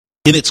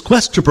In its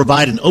quest to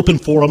provide an open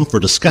forum for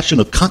discussion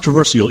of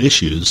controversial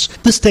issues,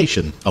 this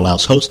station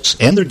allows hosts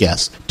and their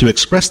guests to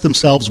express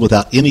themselves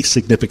without any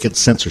significant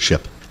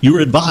censorship. You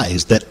are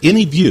advised that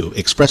any view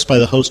expressed by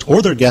the host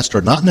or their guest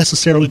are not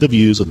necessarily the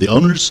views of the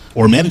owners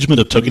or management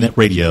of TogiNet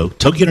Radio,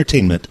 Togi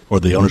Entertainment, or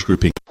the Owners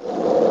Group Inc.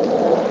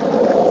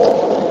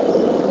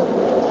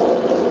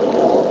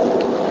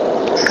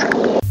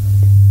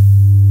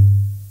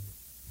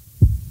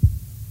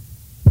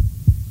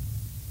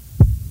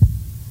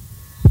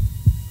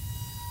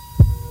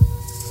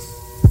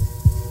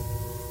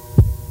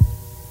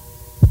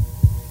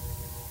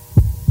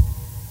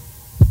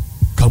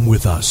 Come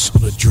with us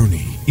on a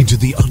journey into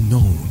the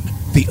unknown,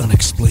 the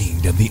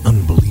unexplained, and the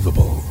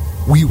unbelievable.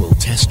 We will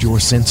test your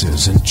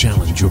senses and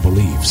challenge your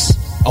beliefs.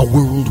 A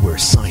world where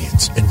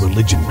science and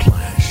religion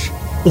clash.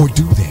 Or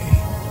do they?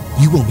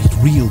 You will meet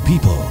real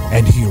people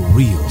and hear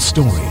real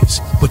stories,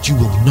 but you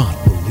will not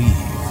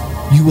believe.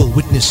 You will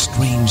witness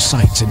strange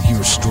sights and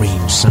hear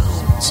strange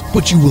sounds,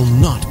 but you will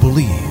not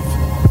believe.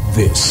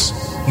 This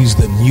is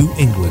the New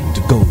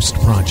England Ghost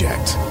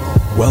Project.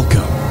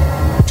 Welcome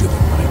to the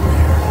nightmare.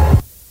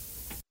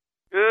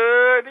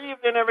 Good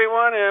evening,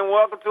 everyone, and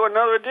welcome to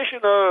another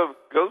edition of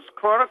Ghost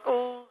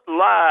Chronicles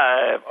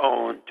Live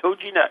on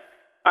TogiNet.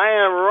 I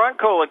am Ron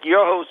Kolick,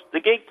 your host, the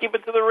gatekeeper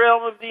to the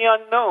realm of the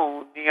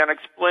unknown, the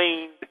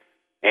unexplained,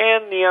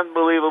 and the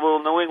unbelievable,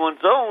 New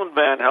England's own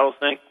Van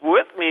Helsing.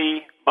 With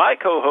me, my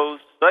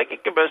co-host,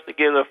 psychic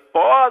investigator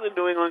for the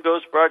New England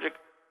Ghost Project,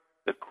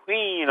 the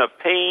Queen of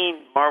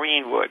Pain,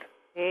 Maureen Wood.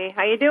 Hey,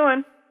 how you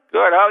doing?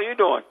 Good, how are you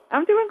doing?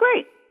 I'm doing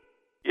great.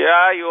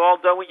 Yeah, you all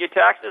done with your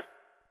taxes?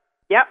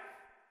 Yep.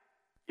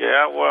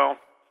 Yeah, well,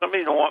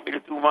 somebody don't want me to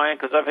do mine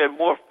because I've had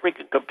more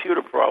freaking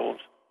computer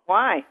problems.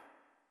 Why?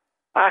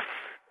 I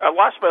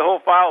lost my whole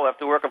file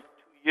after working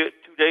 2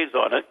 days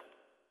on it.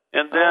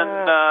 And then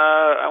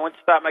I went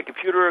to start my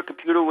computer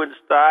wouldn't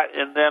start,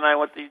 and then I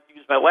went to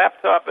use my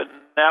laptop, and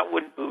that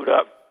wouldn't boot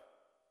up.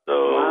 So,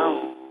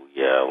 wow.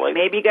 Yeah, like...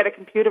 Maybe you got a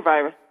computer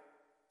virus.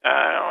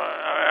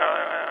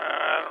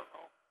 I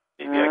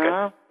don't know. Maybe I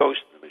got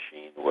ghost in the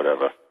machine or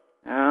whatever.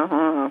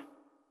 Uh-huh.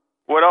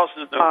 What else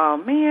is new? Oh,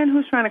 man,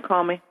 who's trying to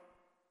call me?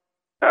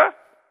 Huh?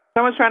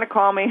 Someone's trying to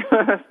call me.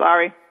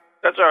 Sorry.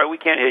 That's all right. We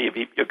can't hear you,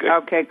 Beep. You're good.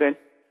 Okay, good.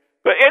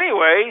 But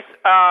anyways,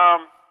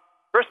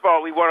 first of all,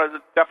 we want to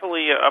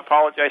definitely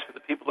apologize for the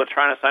people that are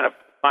trying to sign up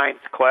for the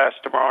science class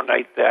tomorrow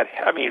night.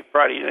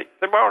 Friday night.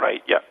 Tomorrow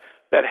night, yeah.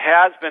 That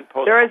has been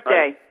posted.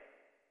 Thursday.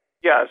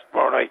 Yes,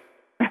 tomorrow night.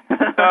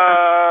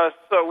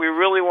 So we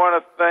really want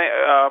to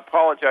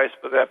apologize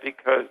for that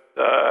because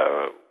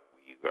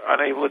we were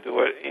unable to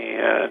do it,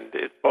 and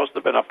it's supposed to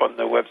have been up on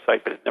the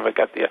website, but it never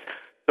got there.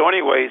 So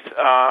anyways,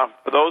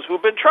 for those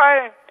who've been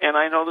trying, and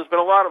I know there's been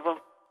a lot of them,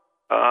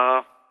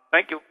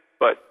 thank you,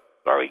 but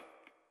sorry.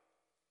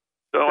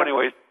 So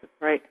anyways.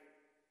 Right.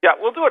 Yeah,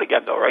 we'll do it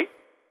again, though, right?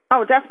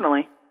 Oh,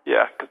 definitely.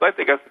 Yeah, because I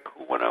think that's a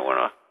cool one.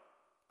 I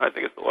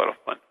think it's a lot of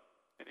fun.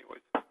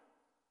 Anyways.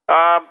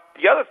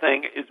 The other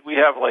thing is we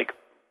have,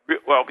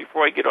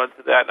 before I get on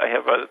to that, I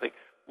have other things.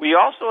 We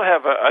also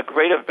have a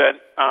great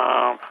event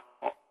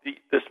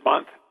this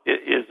month.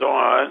 It is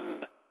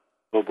on,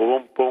 boom,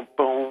 boom, boom,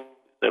 boom.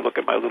 I look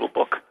at my little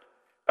book.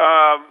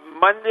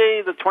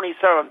 Monday the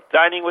 27th,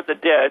 Dining with the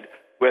Dead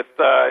with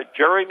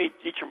Jeremy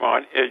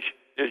Dieterman, as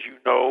you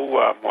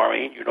know,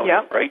 Maureen, you know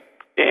him, right?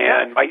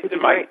 And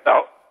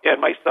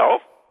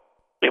myself.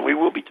 And we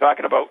will be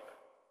talking about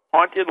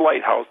haunted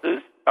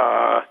lighthouses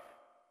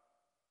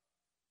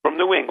from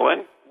New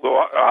England.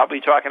 I'll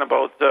be talking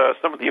about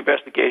some of the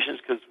investigations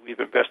because we've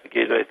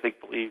investigated, I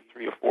believe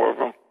 3 or 4 of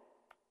them.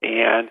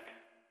 And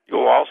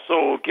you'll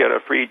also get a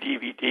free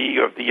DVD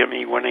of the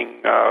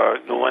Emmy-winning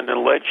New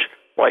London Ledge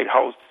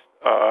Lighthouse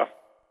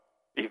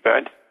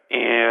event.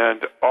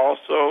 And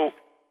also,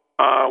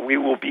 we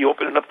will be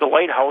opening up the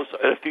lighthouse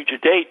at a future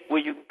date where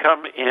you can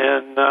come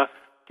and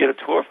get a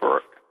tour for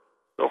it.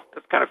 So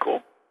that's kind of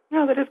cool.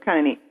 No, that is kind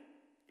of neat.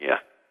 Yeah.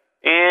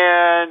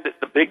 And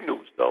the big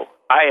news, though,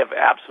 I have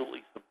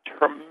absolutely some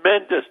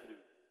tremendous news.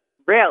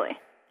 Really?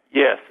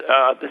 Yes.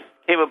 This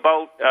came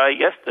about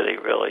yesterday,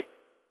 really.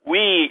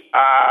 We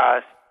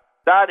are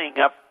starting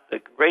up the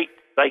Great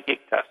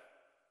Psychic Test.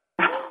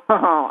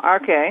 Oh,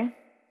 okay.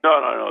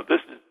 No.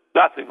 This is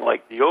nothing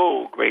like the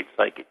old Great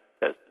Psychic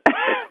Test.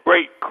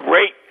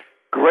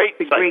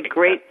 It's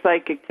great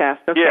psychic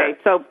test. Okay, yeah.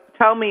 So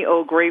tell me,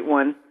 oh, great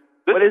one.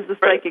 What is the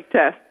psychic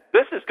test?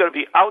 This is going to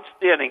be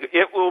outstanding.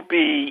 It will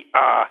be.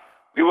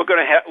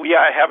 We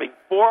are having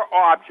 4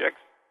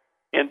 objects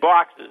in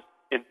boxes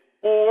in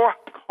 4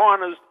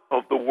 corners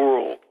of the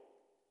world.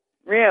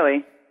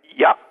 Really?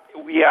 Yep.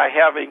 We are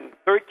having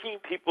 13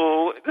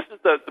 people. This is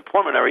the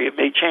preliminary. It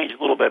may change a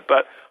little bit,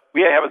 but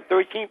we are having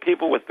 13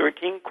 people with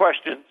 13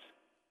 questions.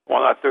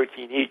 Well, not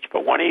 13 each,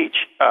 but 1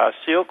 each.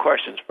 Sealed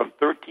questions from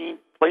 13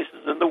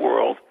 places in the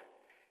world.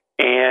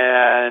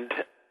 And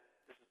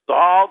this is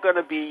all going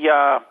to be,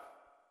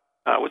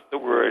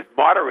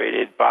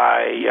 moderated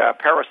by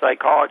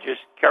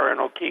parapsychologist Karen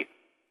O'Keefe.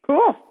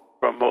 Cool.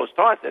 From Most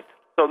Haunted.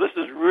 So So this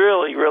is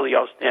really, really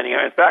outstanding.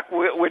 In fact,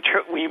 we're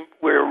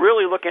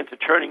really looking to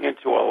turning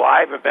into a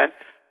live event,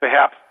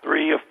 perhaps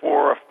 3 or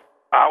 4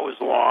 hours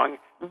long,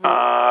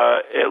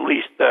 at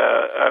least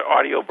an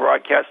audio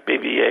broadcast,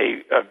 maybe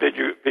a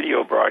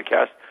video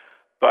broadcast.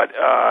 But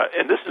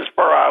and this is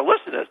for our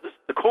listeners. This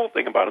is the cool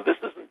thing about it. This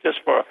isn't just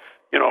for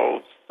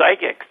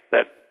psychics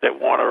that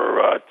want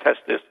to test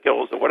their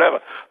skills or whatever.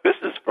 This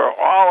is for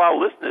all our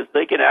listeners.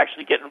 They can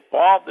actually get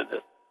involved in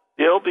this.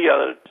 They'll be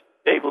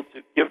able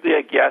to give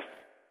their guess,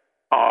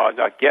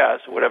 not guess,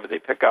 whatever they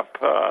pick up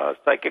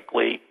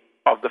psychically,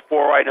 of the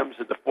 4 items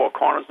in the 4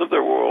 corners of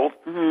the world,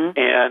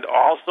 and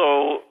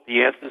also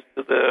the answers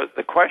to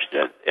the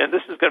question. And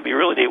this is going to be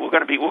really neat. We're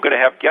going to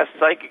have guest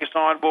psychics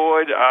on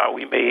board.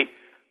 We may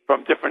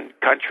from different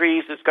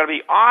countries. It's going to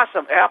be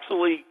awesome,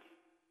 absolutely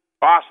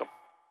awesome.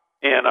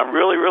 And I'm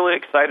really, really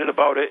excited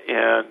about it.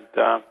 And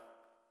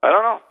I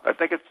don't know. I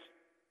think it's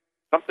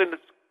something that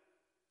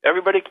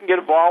everybody can get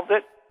involved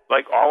in,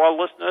 like all our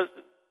listeners.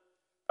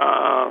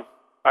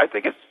 I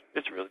think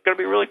it's really going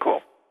to be really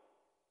cool.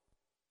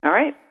 All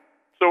right.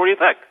 So what do you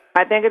think?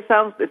 I think it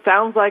sounds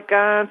like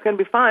it's going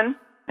to be fun.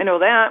 I know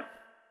that.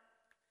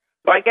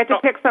 Do I get to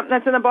pick something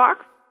that's in the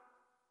box?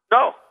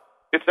 No.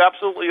 It's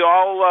absolutely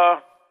all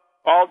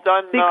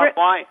done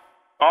blind.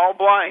 All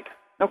blind.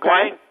 Okay.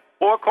 Blind.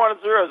 4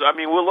 corners zeros. I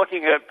mean, we're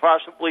looking at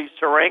possibly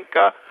Sri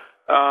Lanka,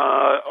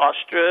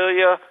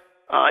 Australia.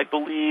 I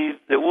believe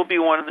there will be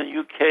one in the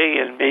UK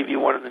and maybe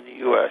one in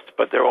the US.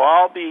 But there will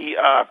all be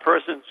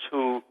persons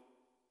who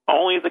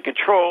only the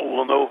control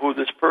will know who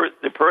the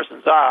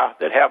persons are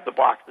that have the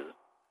boxes.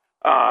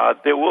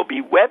 There will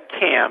be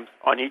webcams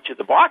on each of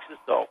the boxes,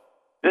 though.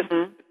 This is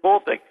the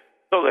cool thing.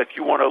 So that if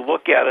you want to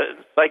look at it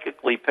and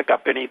psychically pick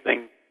up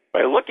anything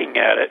by looking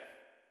at it,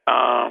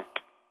 I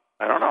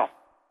don't know.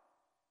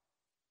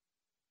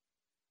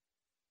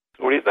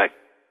 So what do you think?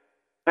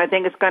 I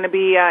think it's going to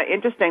be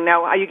interesting.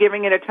 Now, are you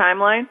giving it a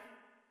timeline?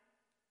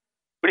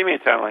 What do you mean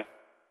timeline?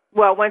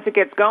 Well, once it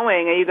gets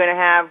going, are you going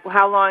to have,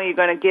 how long are you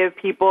going to give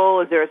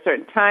people? Is there a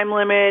certain time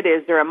limit?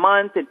 Is there a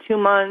month or 2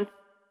 months?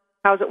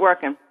 How's it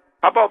working?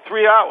 How about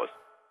 3 hours?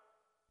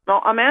 No,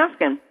 I'm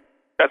asking.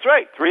 That's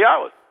right, 3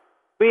 hours.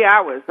 3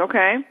 hours,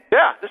 okay.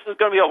 Yeah, this is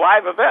going to be a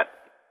live event.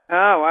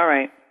 Oh, all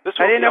right.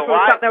 I didn't know if it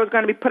was something that was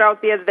going to be put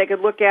out there that they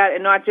could look at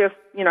and not just,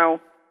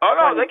 Oh,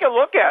 no, they can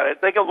look at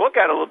it. They can look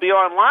at it. It'll be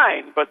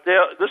online, but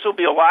this will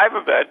be a live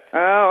event.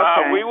 Oh,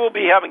 okay. We will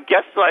be having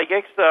guest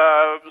psychics,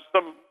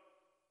 some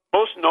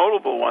most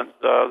notable ones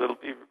that'll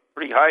be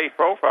pretty high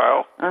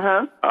profile.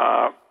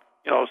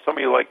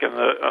 Somebody like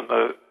on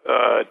the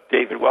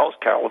David Wells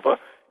caliber,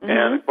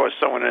 and of course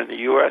someone in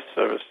the U.S.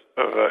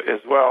 as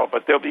well.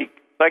 But there'll be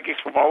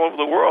psychics from all over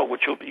the world,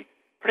 which will be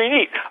pretty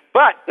neat.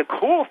 But the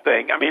cool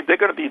thing, I mean, they're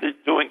going to be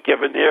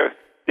giving their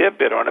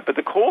bit on it. But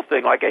the cool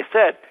thing, like I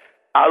said,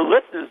 our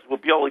listeners will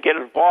be able to get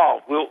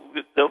involved.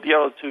 They'll be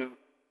able to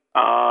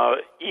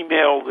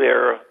email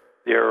their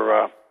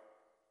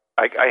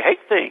I hate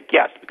saying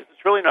guest because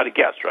it's really not a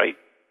guest, right?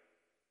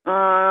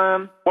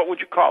 What would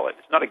you call it?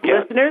 It's not a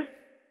guest. Listeners?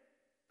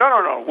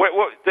 No.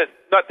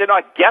 They're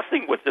not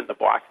guessing what's in the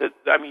box.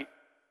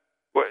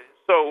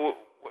 So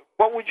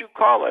what would you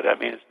call it? I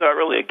mean, it's not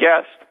really a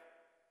guess.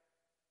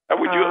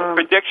 Would you a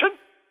prediction?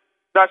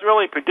 Not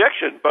really a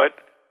prediction, but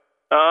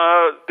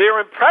their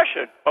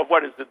impression of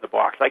what is in the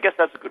box. I guess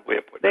that's a good way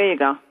of putting it. There you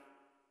go.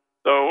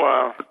 So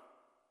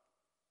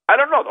I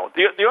don't know, though.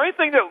 The only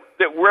thing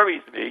that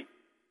worries me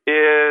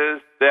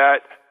is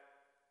that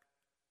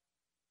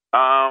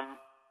I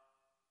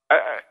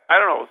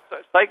don't know.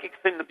 Psychics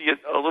seem to be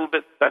a little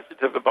bit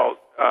sensitive about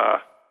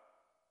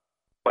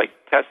like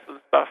tests and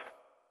stuff.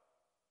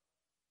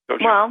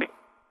 Don't you think?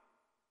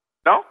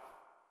 No?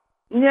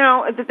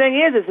 No. The thing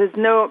is there's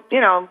no.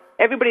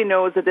 Everybody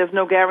knows that there's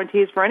no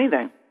guarantees for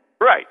anything.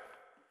 Right.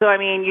 So I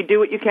mean, you do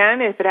what you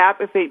can. If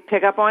they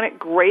pick up on it,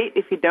 great.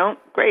 If you don't,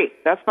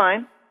 great. That's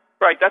fine.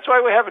 Right. That's why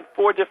we're having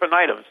 4 different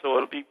items. So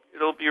it'll be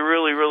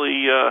really,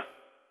 really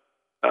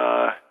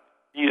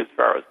neat as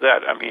far as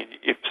that. I mean,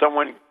 if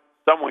someone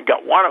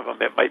got one of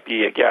them, it might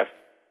be a guess.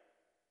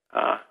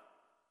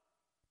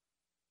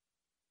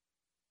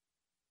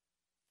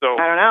 So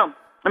I don't know.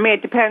 I mean,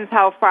 it depends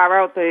how far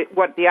out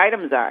what the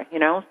items are.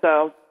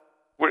 So.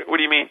 What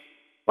do you mean?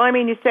 Well, I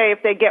mean, you say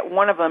if they get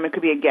one of them, it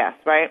could be a guess,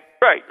 right?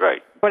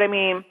 Right. But I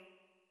mean,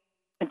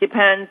 it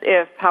depends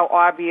how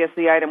obvious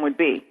the item would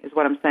be, is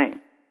what I'm saying.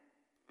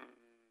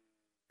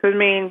 Because, I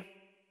mean,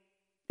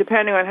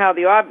 depending on how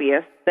the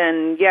obvious,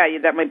 then, yeah,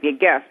 that might be a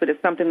guess. But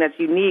it's something that's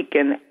unique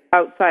and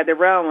outside the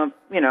realm of,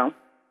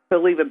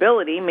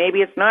 believability,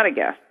 maybe it's not a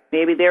guess.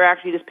 Maybe they're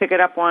actually just picking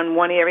up on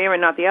one area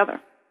and not the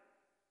other.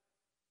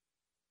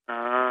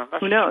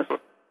 Who knows?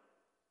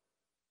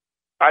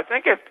 I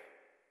think I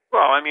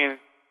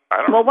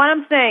don't know. Well, what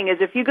I'm saying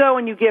is if you go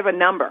and you give a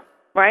number,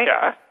 right?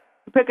 Yeah.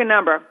 You pick a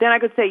number, then I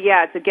could say,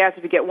 yeah, it's a guess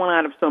if you get one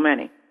out of so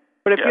many.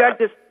 But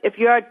if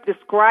you're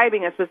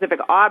describing a specific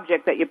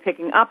object that you're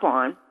picking up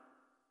on,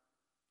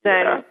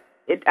 then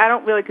I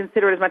don't really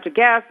consider it as much a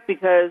guess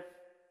because,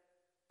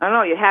 I don't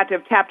know, you had to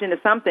have tapped into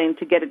something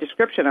to get a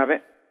description of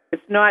it.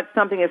 It's not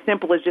something as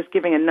simple as just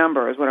giving a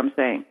number, is what I'm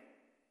saying.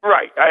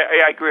 Right.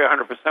 I agree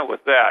 100%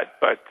 with that,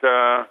 but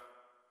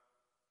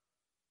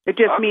it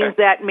just means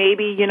that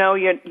maybe, you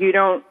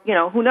don't,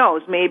 who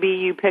knows, maybe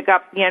you pick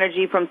up the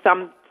energy from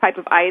some type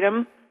of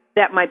item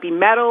that might be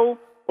metal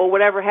or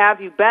whatever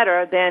have you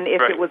better than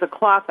if it was a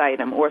cloth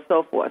item or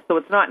so forth. So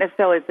it's not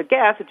necessarily it's a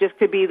guess. It just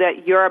could be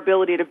that your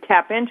ability to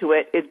tap into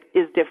it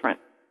is different.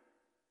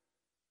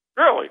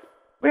 Really?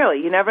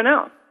 Really, you never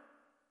know.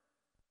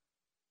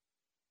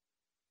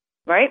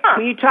 Right? Huh.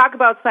 When you talk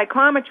about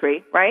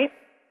psychometry, right?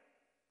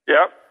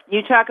 Yep.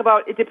 You talk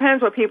about, it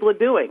depends what people are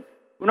doing.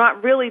 We're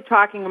not really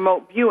talking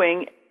remote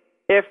viewing.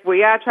 If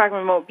we are talking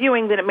remote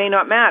viewing, then it may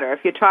not matter. If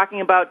you're talking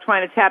about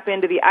trying to tap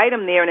into the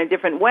item there in a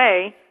different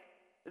way,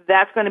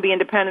 that's going to be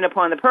independent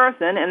upon the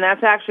person, and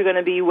that's actually going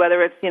to be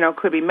whether it's,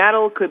 could be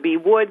metal, could be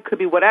wood, could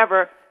be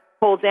whatever,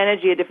 holds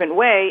energy a different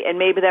way, and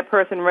maybe that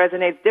person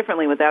resonates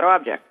differently with that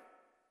object.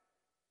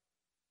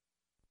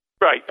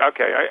 Right,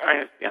 okay,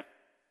 I understand.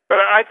 But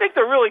I think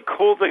the really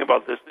cool thing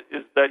about this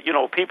is that,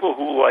 people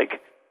who like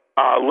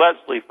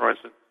Leslie, for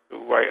instance,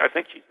 who I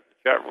think she's in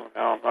the chat room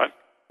now.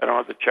 I don't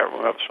have the chat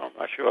room up, so I'm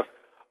not sure.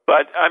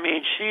 But,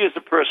 she is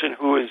a person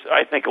who is,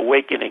 I think,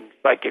 awakening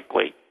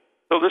psychically.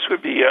 So this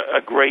would be a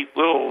great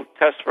little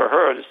test for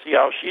her to see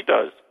how she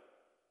does.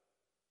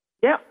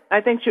 Yeah,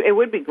 I think it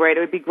would be great. It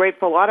would be great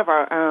for a lot of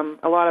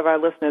our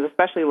listeners,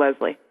 especially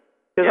Leslie.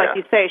 Because like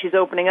you say, she's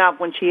opening up.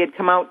 When she had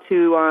come out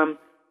to,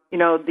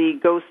 the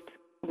Ghost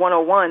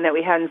 101 that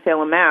we had in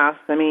Salem, Mass,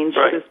 she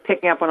was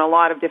picking up on a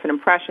lot of different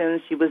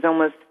impressions. She was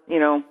almost,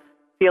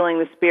 feeling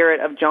the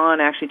spirit of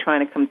John actually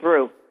trying to come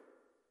through.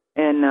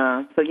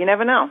 And so you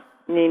never know.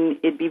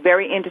 It'd be a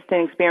very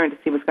interesting experience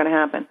to see what's going to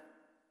happen.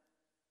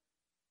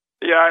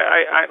 Yeah,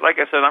 I like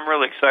I said, I'm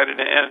really excited.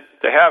 And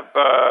to have,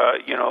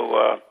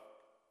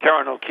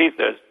 Karen O'Keefe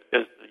as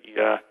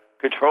the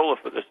controller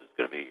for this is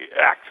going to be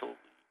absolutely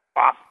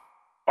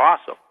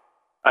awesome.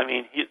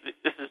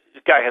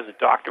 This guy has a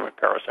doctorate in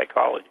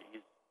parapsychology.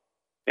 He's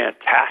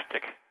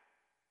fantastic.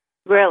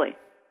 Really?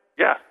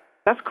 Yeah.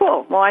 That's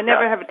cool. Well, I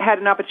never have had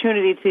an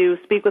opportunity to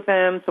speak with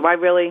him, so I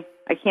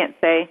can't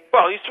say.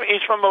 Well,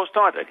 he's from Most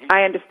Haunted.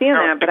 I understand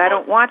that, but I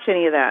don't watch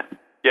any of that.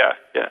 Yeah.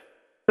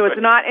 So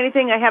it's not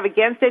anything I have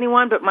against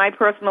anyone, but my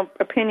personal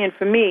opinion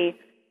for me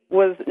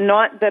was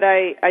not that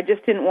I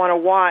just didn't want to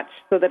watch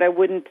so that I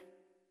wouldn't,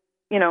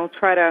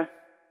 try to,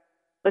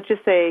 let's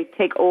just say,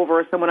 take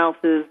over someone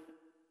else's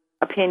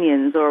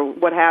opinions or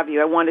what have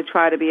you. I wanted to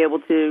try to be able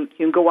to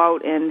go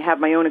out and have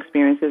my own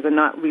experiences and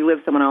not relive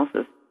someone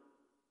else's,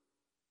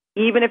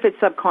 even if it's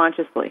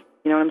subconsciously.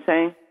 You know what I'm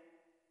saying?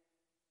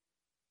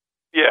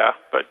 Yeah,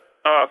 but,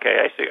 okay,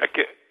 I see.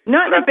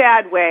 Not in a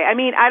bad way.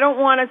 I don't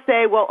want to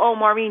say, well,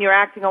 Maureen, you're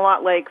acting a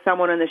lot like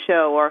someone in the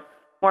show, or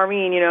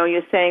Maureen,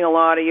 you're saying a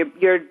lot, or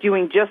you're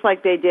doing just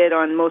like they did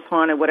on Most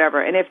Haunted,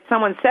 whatever. And if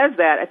someone says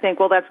that, I think,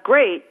 well, that's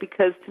great,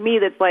 because to me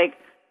that's like,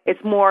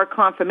 it's more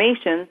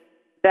confirmation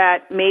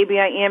that maybe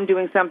I am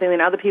doing something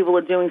and other people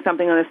are doing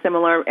something on a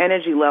similar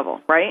energy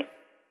level, right?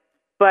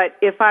 But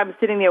if I'm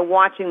sitting there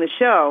watching the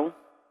show,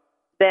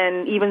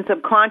 then even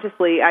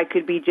subconsciously I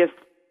could be just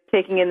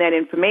taking in that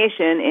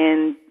information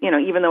and,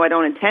 even though I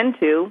don't intend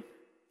to,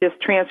 just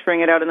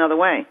transferring it out another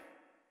way.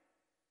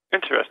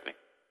 Interesting.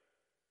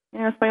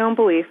 Yeah, it's my own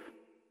belief.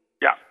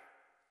 Yeah.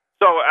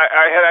 So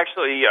I had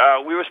actually,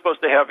 we were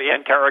supposed to have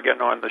Ann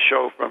Carrigan on the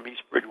show from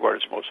East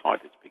Bridgewater's Most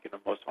Haunted, speaking of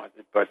Most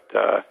Haunted, but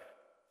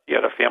she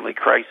had a family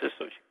crisis,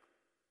 so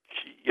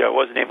she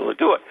wasn't able to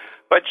do it.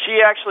 But she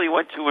actually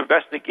went to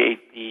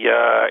investigate the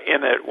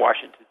inn at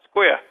Washington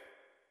Square.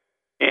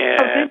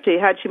 And, did she?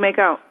 How'd she make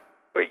out?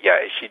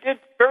 Yeah, she did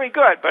very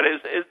good, but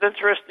his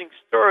interesting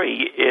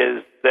story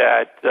is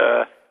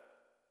that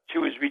she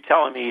was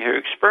retelling me her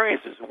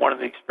experiences, and one of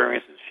the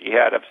experiences she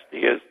had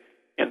upstairs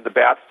in the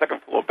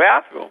second floor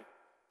bathroom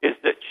is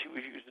that she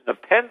was using a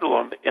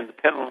pendulum, and the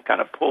pendulum kind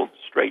of pulled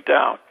straight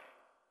down.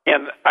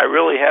 And I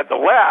really had to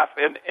laugh,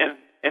 and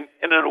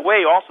in a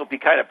way also be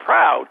kind of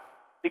proud,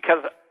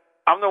 because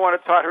I'm the one who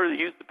taught her to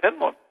use the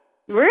pendulum.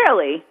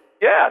 Really?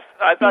 Yes,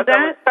 I thought that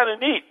was kind of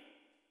neat.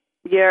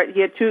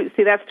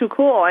 That's too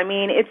cool.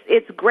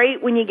 It's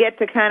great when you get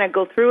to kind of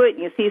go through it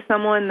and you see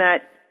someone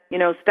that,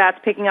 starts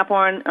picking up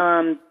on,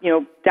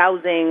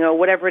 dowsing or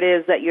whatever it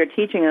is that you're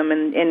teaching them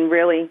and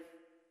really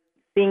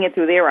seeing it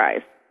through their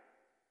eyes.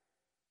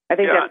 I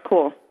think that's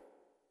cool.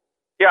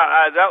 Yeah,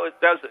 that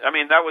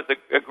was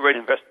a great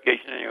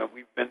investigation.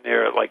 We've been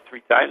there like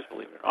 3 times,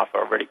 believe it or not,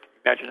 already. Can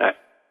you imagine that?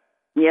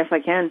 Yes, I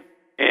can.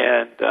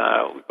 And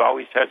we've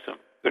always had some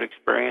good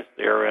experience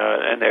there,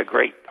 and they're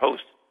great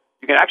hosts.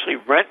 You can actually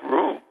rent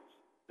rooms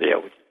there,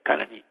 which is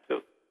kind of neat,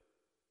 too.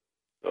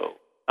 So,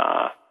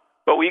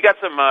 but we got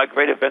some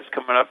great events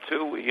coming up,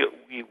 too.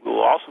 We will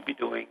also be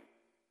doing,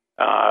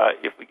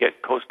 if we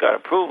get Coast Guard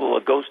approval,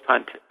 a ghost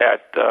hunt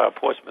at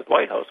Portsmouth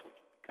Lighthouse, which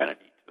is kind of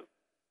neat, too.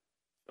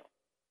 So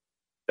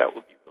that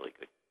would be really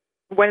good.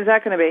 When is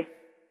that going to be?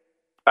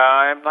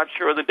 I'm not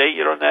sure of the date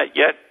on that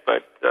yet,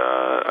 but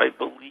I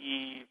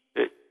believe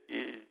it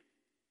is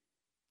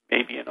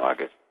maybe in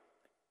August.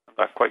 I'm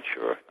not quite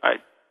sure.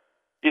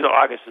 either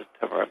August or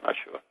September, I'm not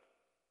sure.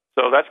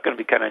 So that's going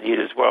to be kind of neat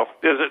as well.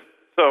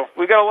 So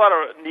we got a lot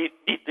of neat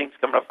things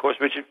coming up. Of course,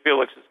 Richard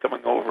Felix is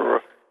coming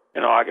over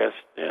in August,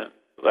 and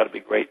so that'll be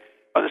great.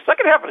 On the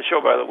second half of the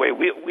show, by the way,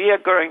 we are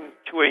going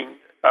to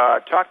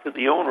talk to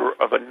the owner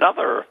of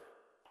another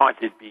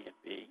haunted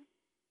B&B,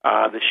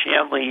 the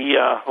Shanley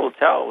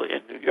Hotel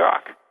in New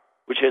York,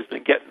 which has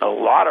been getting a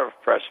lot of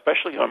press,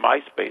 especially on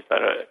MySpace.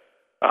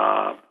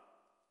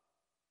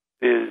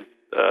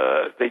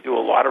 They do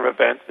a lot of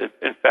events.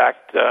 In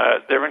fact,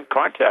 they're in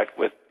contact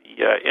with the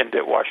Inn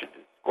at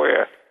Washington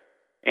Square.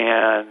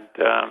 And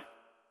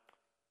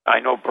I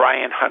know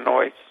Brian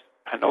Hanois,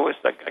 I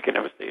can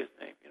never say his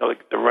name. You know,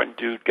 the run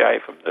dude guy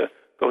from the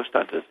Ghost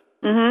Hunters.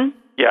 Mm-hmm.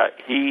 Yeah,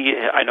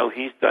 I know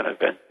he's done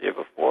events there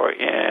before.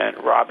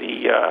 And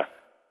Robbie,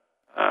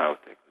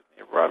 what's his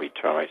name? Robbie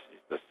Thomas, he's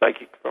the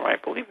psychic from, I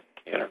believe,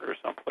 Canada or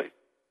someplace.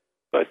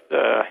 But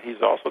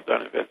he's also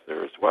done events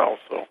there as well.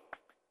 So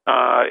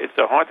it's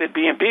a haunted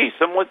B&B,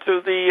 similar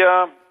to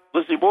the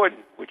Lizzie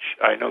Borden, which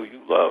I know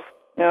you love.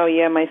 Oh,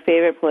 yeah, my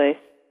favorite place.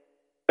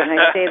 And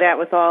I say that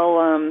with all,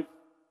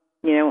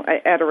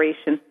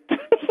 adoration.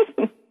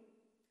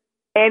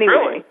 Anyway,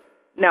 really?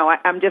 No,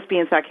 I'm just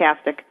being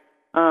sarcastic.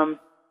 I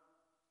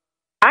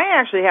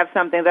actually have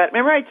something that,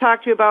 remember I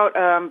talked to you about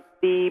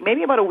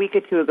maybe about a week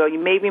or two ago. You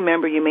may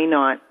remember, you may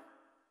not.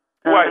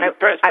 Why?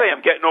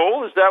 I'm getting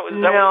old? Is that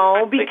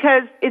no,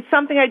 because it's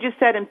something I just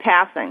said in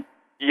passing.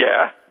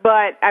 Yeah.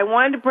 But I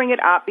wanted to bring it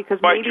up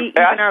because maybe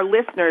even our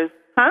listeners,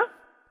 huh?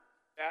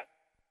 Pat?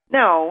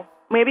 No.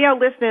 Maybe our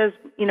listeners,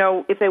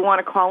 if they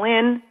want to call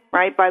in,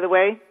 right, by the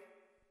way,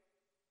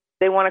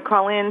 they want to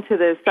call in to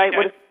the site.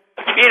 What is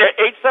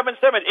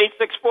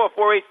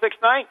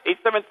 877-864-4869?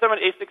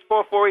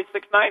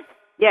 877-864-4869?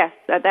 Yes,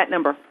 at that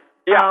number.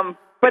 Yeah.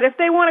 But if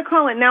they want to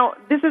call in, now,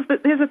 here's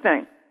the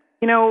thing.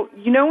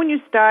 When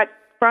you start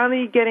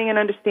finally getting an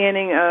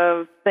understanding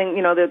of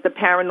that the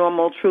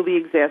paranormal truly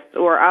exists,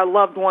 or our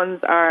loved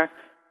ones are,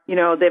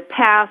 they've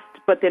passed,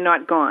 but they're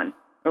not gone,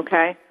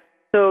 okay?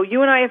 So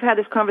you and I have had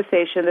this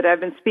conversation that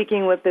I've been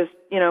speaking with this,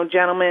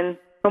 gentleman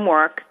from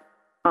work,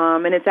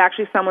 and it's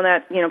actually someone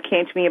that,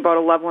 came to me about a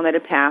loved one that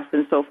had passed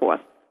and so forth.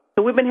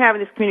 So we've been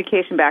having this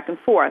communication back and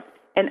forth,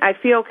 and I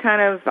feel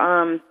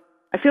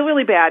I feel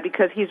really bad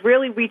because he's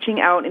really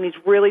reaching out and he's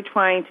really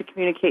trying to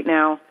communicate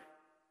now,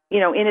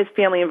 in his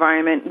family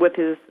environment with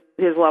his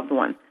loved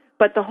one.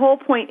 But the whole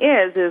point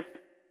is,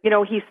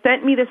 he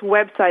sent me this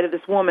website of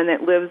this woman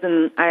that lives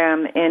in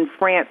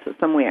France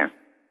somewhere,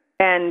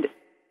 and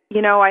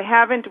I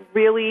haven't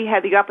really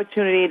had the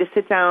opportunity to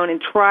sit down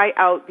and try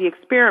out the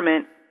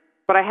experiment,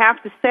 but I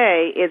have to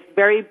say it's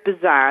very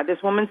bizarre.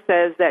 This woman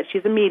says that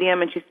she's a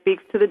medium and she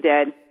speaks to the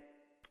dead,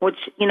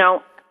 which,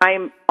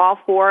 I'm all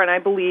for and I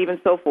believe and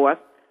so forth.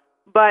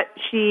 But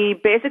she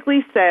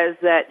basically says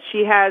that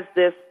she has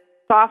this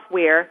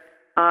software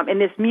and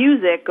this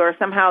music, or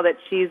somehow that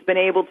she's been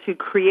able to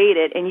create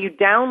it, and you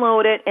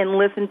download it and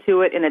listen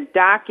to it in a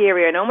dark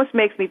area. It almost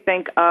makes me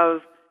think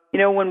of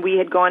when we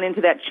had gone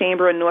into that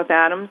chamber in North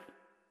Adams.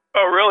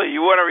 Oh, really?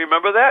 You want to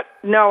remember that?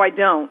 No, I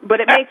don't. But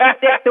it makes me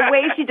think the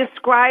way she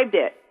described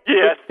it.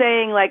 Yes. It's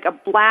saying like a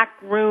black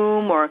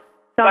room or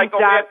some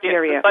dark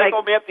area. The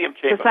psychomanthium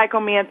chamber. The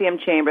psychomanthium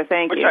chamber,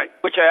 thank you.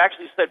 Which I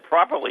actually said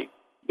properly.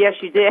 Yes,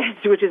 you did,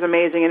 which is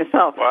amazing in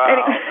itself.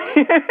 Wow.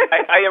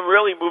 I am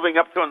really moving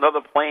up to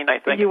another plane, I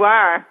think. You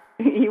are.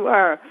 You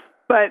are.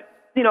 But,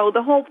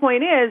 the whole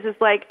point is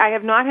like I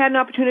have not had an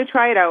opportunity to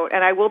try it out,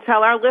 and I will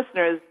tell our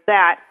listeners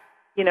that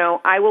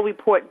I will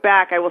report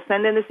back. I will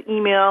send in this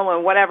email or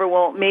whatever.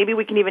 Well, maybe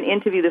we can even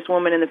interview this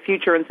woman in the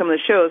future in some of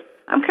the shows.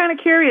 I'm kind of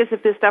curious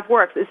if this stuff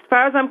works. As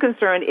far as I'm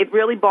concerned, it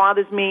really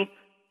bothers me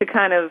to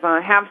kind of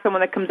have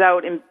someone that comes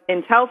out and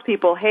tells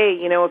people, hey,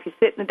 if you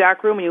sit in a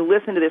dark room and you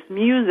listen to this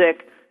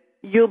music,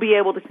 you'll be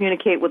able to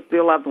communicate with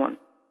your loved one.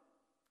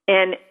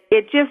 And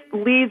it just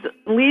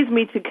leads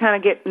me to kind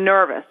of get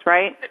nervous,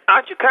 right?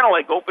 Aren't you kind of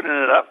like opening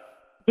it up?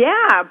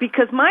 Yeah,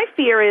 because my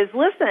fear is,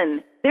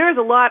 listen, there is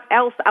a lot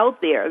else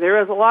out there. There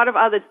is a lot of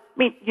other,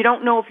 you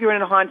don't know if you're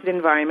in a haunted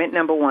environment,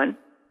 number one,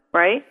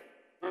 right?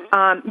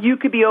 Mm-hmm. You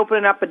could be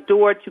opening up a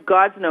door to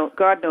God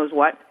knows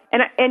what.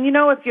 And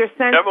if you're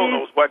sensitive. Devil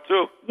knows what,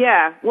 too.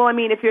 Yeah, well,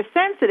 if you're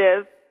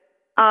sensitive,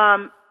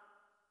 I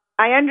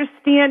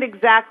understand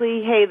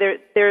exactly, hey,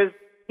 there is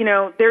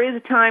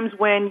times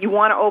when you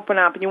want to open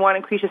up and you want to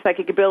increase your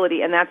psychic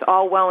ability, and that's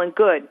all well and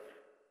good.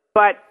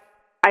 But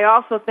I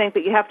also think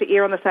that you have to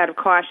err on the side of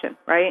caution,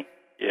 right?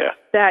 Yeah.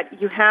 That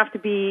you have to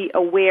be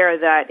aware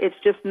that it's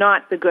just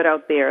not the good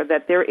out there,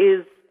 that there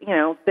is,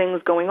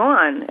 things going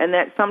on, and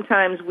that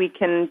sometimes we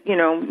can,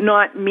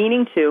 not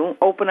meaning to,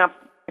 open up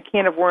a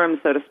can of worms,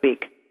 so to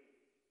speak.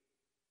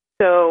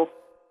 So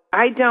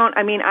I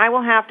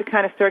will have to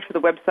kind of search for the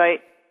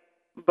website,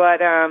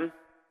 but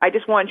I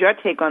just want your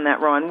take on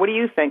that, Ron. What do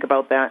you think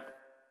about that?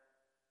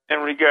 In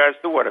regards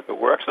to what, if it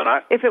works or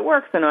not? If it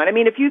works or not.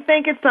 If you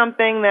think it's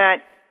something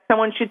that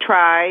someone should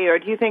try, or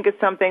do you think it's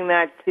something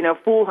that's,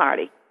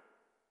 foolhardy?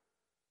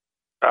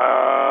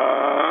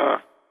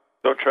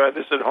 Don't try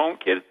this at home,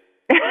 kid.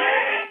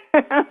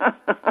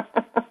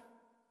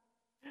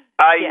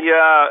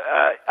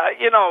 I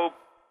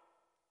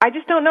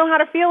just don't know how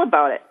to feel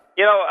about it.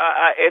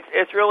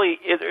 It's really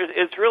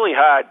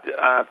hard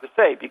to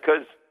say,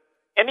 because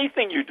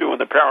anything you do in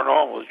the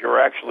paranormal is you're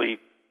actually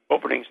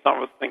opening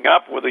something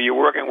up, whether you're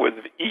working with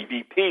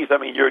EVPs. I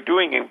mean, you're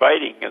doing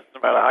inviting, no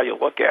matter how you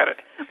look at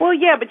it. Well,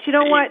 yeah, but you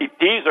know what?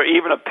 EVPs, or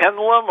even a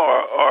pendulum,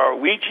 or a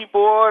Ouija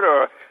board,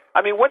 or...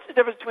 I mean, what's the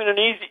difference between an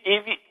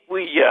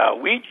Ouija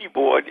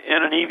board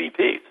and an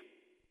EVP?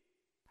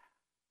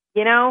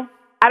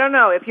 I don't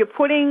know. If you're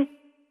putting...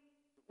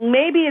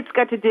 Maybe it's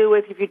got to do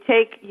with if you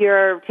take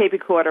your tape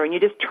recorder and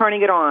you're just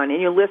turning it on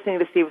and you're listening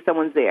to see if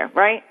someone's there,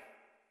 right?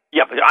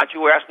 Yeah, but aren't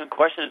you asking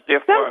questions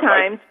therefore?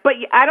 Sometimes, but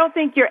I don't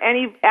think you're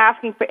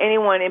asking for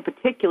anyone in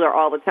particular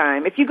all the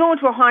time. If you go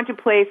into a haunted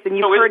place and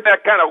you've heard... isn't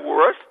that kind of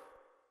worse?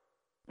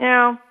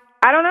 I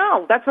don't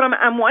know. That's what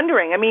I'm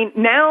wondering. I mean,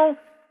 now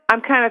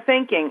I'm kind of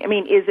thinking,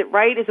 is it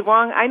right? Is it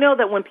wrong? I know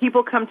that when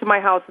people come to my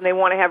house and they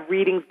want to have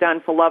readings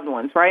done for loved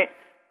ones, right?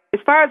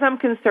 As far as I'm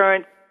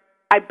concerned,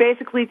 I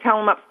basically tell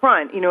them up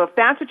front, if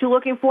that's what you're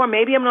looking for,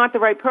 maybe I'm not the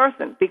right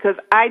person, because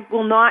I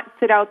will not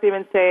sit out there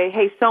and say,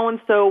 hey,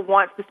 so-and-so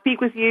wants to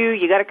speak with you,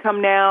 you got to come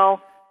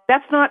now.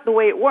 That's not the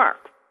way it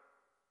works.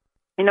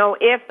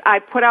 If I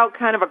put out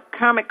kind of a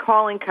karmic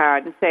calling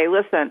card and say,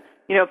 listen,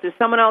 if there's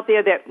someone out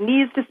there that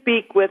needs to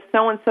speak with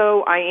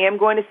so-and-so, I am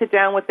going to sit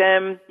down with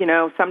them,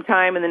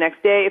 sometime in the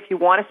next day. If you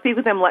want to speak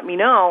with them, let me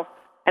know,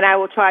 and I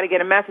will try to get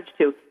a message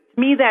to. To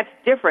me, that's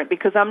different,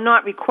 because I'm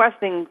not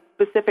requesting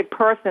specific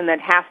person that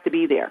has to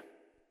be there,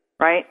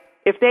 right?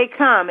 If they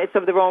come, it's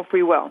of their own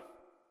free will.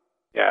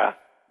 Yeah.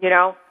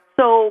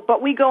 So,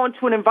 but we go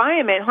into an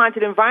environment,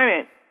 haunted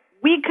environment.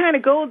 We kind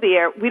of go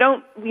there. We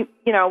don't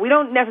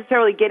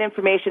necessarily get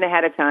information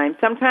ahead of time.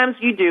 Sometimes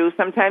you do,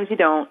 sometimes you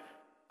don't.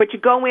 But you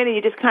go in and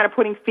you're just kind of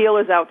putting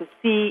feelers out to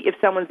see if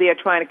someone's there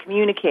trying to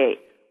communicate.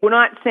 We're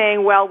not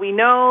saying, well, we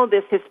know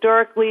this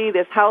historically,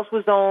 this house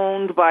was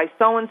owned by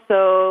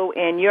so-and-so,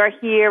 and you're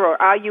here, or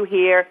are you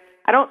here?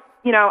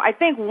 I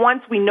think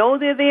once we know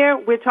they're there,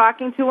 we're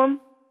talking to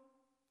them.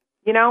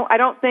 I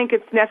don't think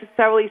it's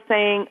necessarily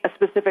saying a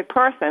specific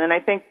person, and I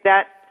think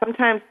that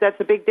sometimes that's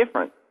a big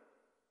difference.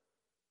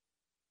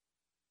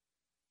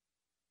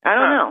 I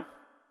don't know.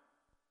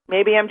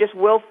 Maybe I'm just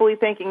willfully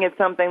thinking it's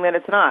something that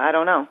it's not. I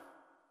don't know.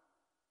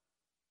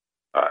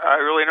 I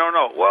really don't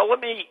know. Well, let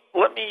me.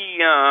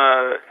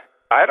 I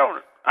don't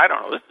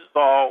know. This is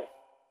all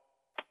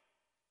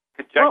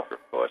conjecture,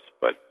 of course,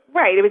 but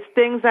right. It was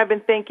things I've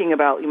been thinking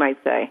about, you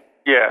might say.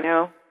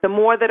 Yeah. The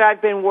more that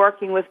I've been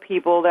working with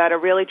people that are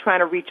really trying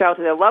to reach out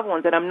to their loved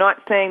ones, and I'm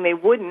not saying they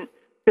wouldn't,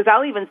 because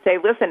I'll even say,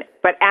 listen,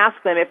 but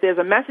ask them if there's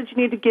a message you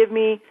need to give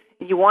me.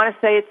 You want to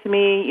say it to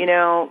me.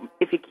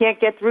 If you can't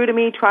get through to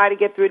me, try to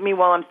get through to me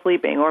while I'm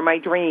sleeping, or my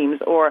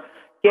dreams, or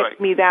get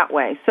me that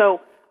way.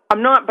 So.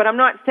 I'm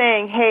not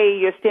saying, hey,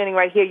 you're standing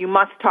right here, you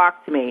must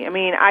talk to me.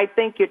 I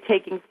think you're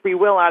taking free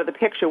will out of the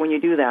picture when you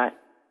do that.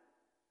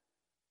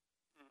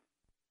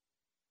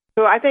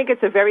 So I think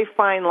it's a very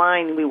fine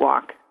line we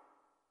walk.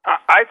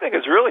 I think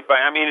it's really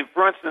fine.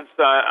 For instance,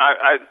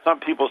 some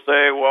people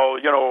say, well,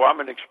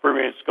 I'm an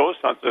experienced ghost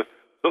hunter,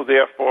 so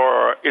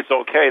therefore it's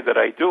okay that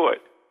I do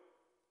it.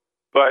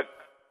 But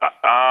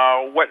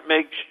what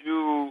makes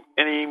you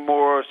any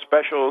more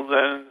special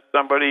than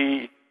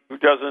somebody who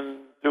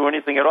doesn't do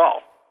anything at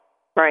all?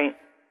 Right.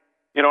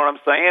 You know what I'm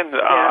saying?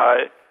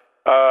 Yeah.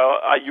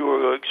 Are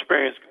you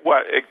experienced?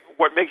 What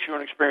makes you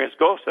an experienced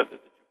ghost hunter?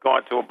 You've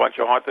gone to a bunch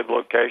of haunted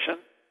locations,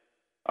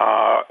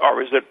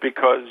 or is it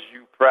because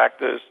you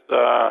practiced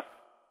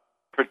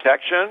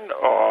protection?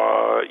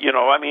 Or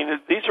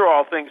these are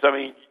all things.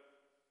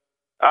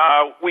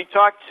 We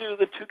talked to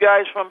the two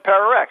guys from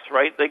Pararex,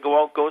 right? They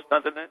go out ghost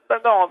hunting.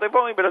 No, they've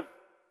only been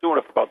doing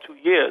it for about 2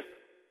 years,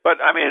 but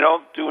they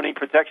don't do any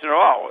protection at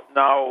all.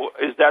 Now,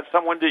 is that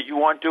someone that you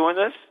want doing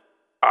this?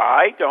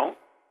 I don't.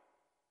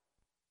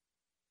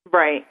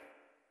 Right.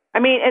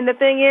 And the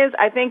thing is,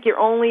 I think you're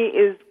only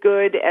as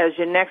good as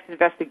your next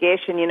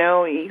investigation.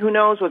 Who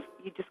knows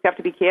you just have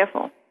to be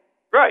careful.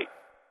 Right.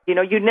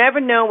 You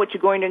never know what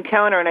you're going to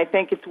encounter, and I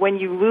think it's when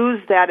you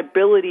lose that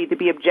ability to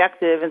be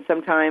objective and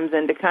to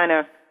kind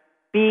of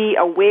be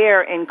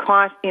aware and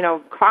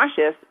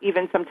cautious,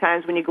 even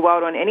sometimes when you go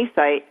out on any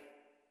site,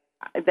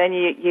 then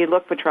you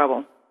look for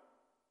trouble.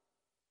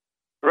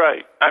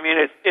 Right.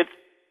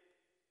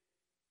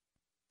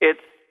 It's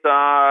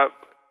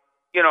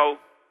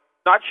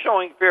not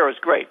showing fear is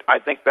great. I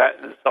think that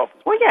in itself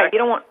is well, yeah, you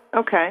don't want...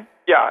 Okay.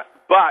 Yeah,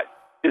 but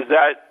is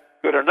that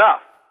good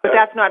enough? But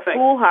that's not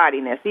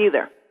foolhardiness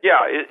either.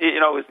 Yeah, is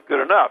it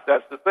good enough?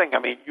 That's the thing.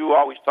 You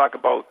always talk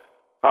about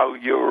how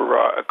you're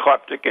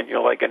eclectic and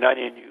you're like an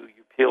onion,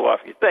 you peel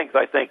off your things.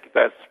 I think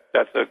that's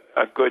a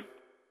good,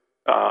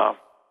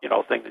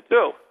 thing to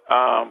do.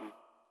 I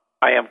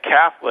am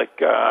Catholic.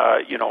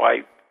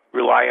 I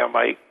rely on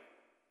my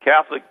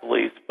Catholic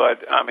beliefs, but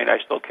I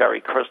still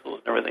carry crystals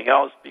and everything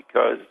else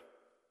because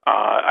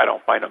I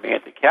don't find them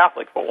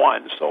anti-Catholic for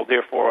one, so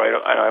therefore I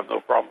don't have no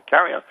problem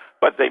carrying them.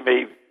 But they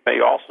may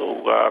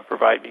also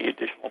provide me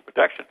additional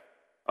protection.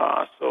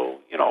 So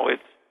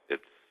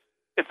it's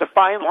a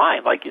fine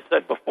line, like you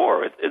said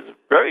before. It's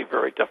very,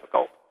 very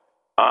difficult.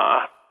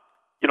 I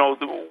don't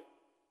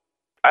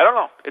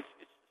know. It's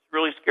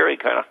really scary,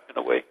 kind of, in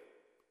a way.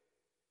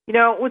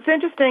 What's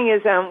interesting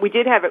is we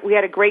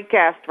had a great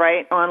guest,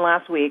 right, on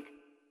last week.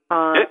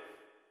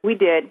 We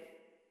did.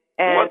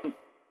 And what?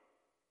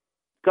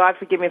 God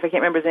forgive me if I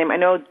can't remember his name. I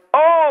know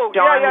John.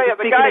 Yeah.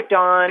 The guy.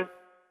 Don.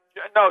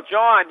 No,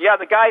 John. Yeah,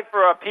 the guy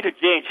for Peter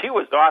James. He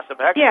was awesome.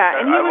 Actually,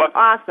 and he was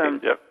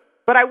awesome. Yep.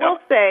 But I will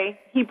say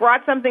he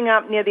brought something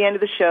up near the end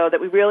of the show that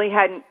we really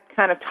hadn't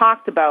kind of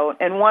talked about.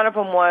 And one of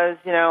them was,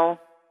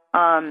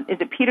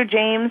 is it Peter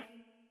James?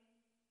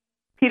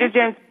 Peter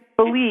James'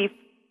 belief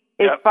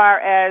as far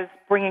as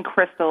bringing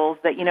crystals,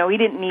 that, he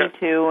didn't need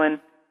to, and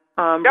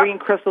bringing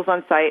crystals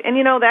on site. And,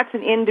 that's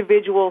an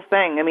individual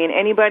thing. I mean,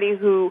 anybody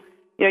who,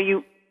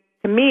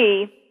 to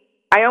me,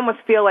 I almost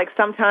feel like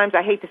sometimes,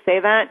 I hate to say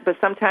that, but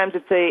sometimes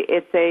it's a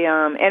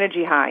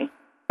energy high.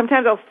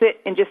 Sometimes I'll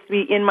sit and just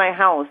be in my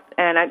house,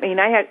 and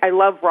I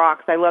love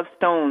rocks, I love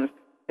stones,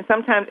 and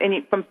sometimes,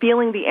 from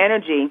feeling the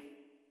energy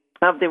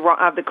of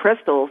the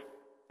crystals,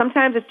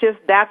 sometimes it's just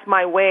that's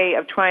my way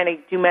of trying to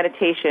do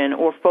meditation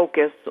or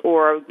focus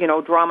or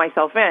draw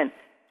myself in.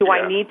 Do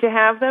I need to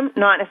have them?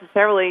 Not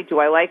necessarily. Do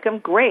I like them?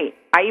 Great.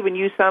 I even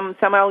use some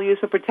I'll use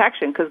for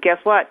protection, because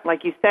guess what?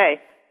 Like you say,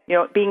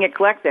 being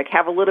eclectic,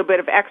 have a little bit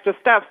of extra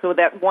stuff so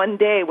that one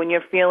day when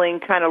you're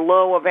feeling kind of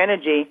low of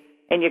energy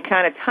and you're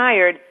kind of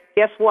tired,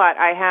 guess what?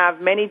 I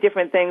have many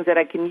different things that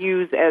I can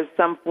use as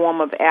some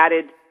form of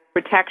added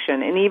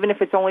protection. And even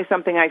if it's only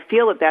something I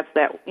feel that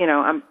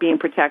I'm being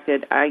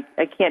protected, I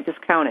can't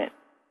discount it.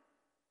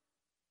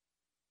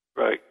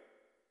 Right.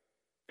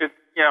 It's,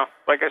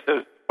 like I said,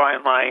 it's a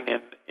fine line.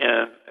 And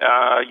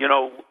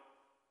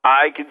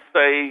I can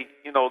say,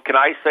 can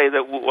I say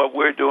that what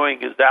we're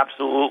doing is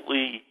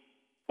absolutely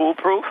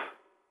foolproof?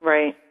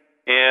 Right.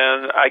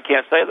 And I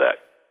can't say that.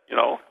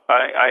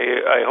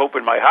 I hope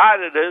in my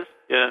heart it is,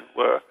 and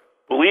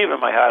believe in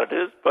my heart it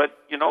is, but,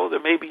 there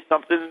may be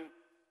something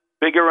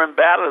bigger and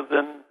badder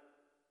than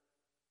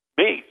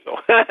me. So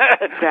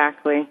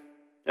Exactly.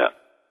 Yeah.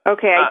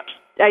 Okay,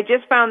 I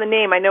just found the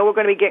name. I know we're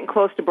going to be getting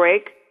close to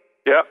break.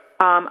 Yeah.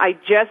 I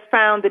just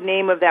found the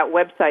name of that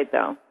website,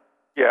 though.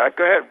 Yeah,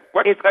 go ahead.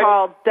 It's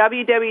called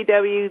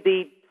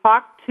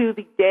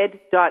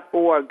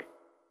www.talktothedead.org.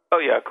 Oh,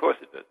 yeah, of course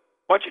it is.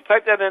 Why don't you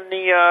type that in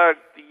the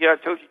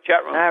Toji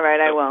chat room? All right,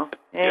 I will.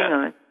 Hang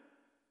on.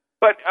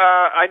 But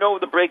I know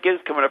the break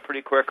is coming up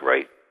pretty quick,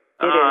 right?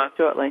 It is,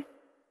 shortly.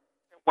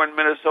 1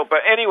 minute or so. But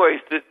anyways,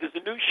 there's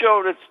a new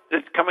show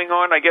that's coming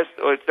on. I guess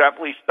it's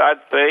definitely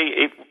starts today,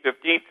 April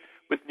 15th,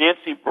 with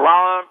Nancy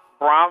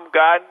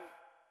Baumgarten,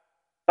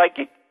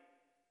 Psychic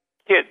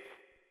Kids.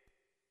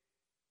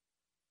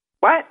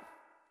 What?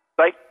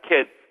 Psych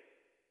Kids.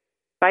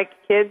 Psych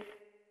Kids?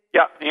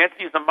 Yeah,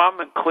 Nancy is a mom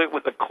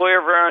with a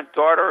clairvoyant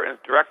daughter and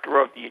director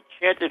of the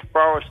Enchanted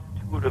Forest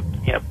Intuitive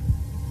Camp.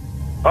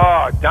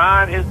 Oh,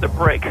 Don, here's the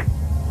break.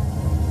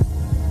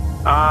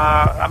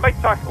 I might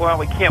talk, well,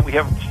 we can't, we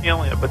haven't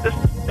shown it, but this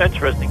is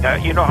interesting.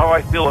 You know how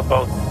I feel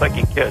about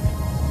Psychic Kids.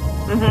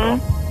 Mm-hmm.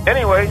 So,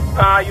 anyways,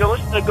 you're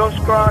listening to Ghost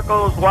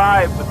Chronicles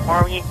Live with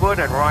Maureen Wood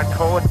and Ron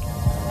Cohen,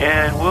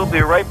 and we'll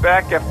be right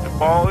back after the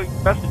following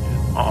messages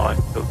on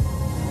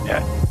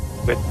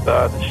with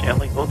the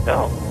Shanley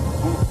Hotel.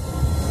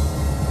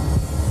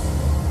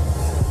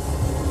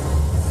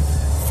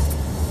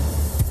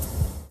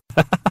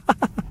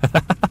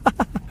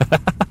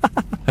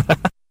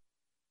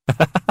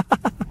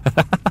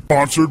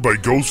 Sponsored by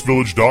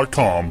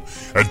GhostVillage.com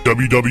at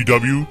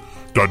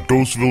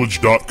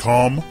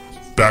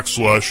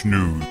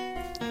www.ghostvillage.com/news.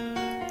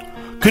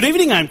 Good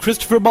evening, I'm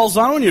Christopher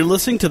Balzano, and you're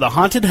listening to The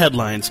Haunted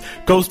Headlines,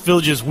 Ghost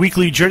Village's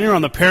weekly journey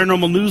on the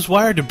Paranormal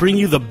Newswire to bring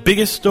you the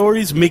biggest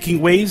stories making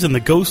waves in the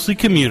ghostly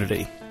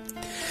community.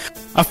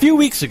 A few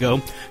weeks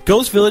ago,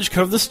 Ghost Village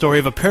covered the story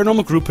of a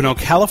paranormal group in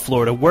Ocala,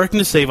 Florida, working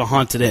to save a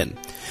haunted inn.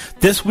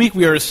 This week,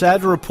 we are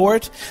sad to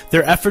report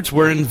their efforts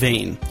were in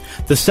vain.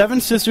 The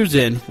Seven Sisters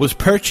Inn was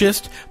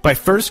purchased by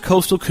First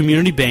Coastal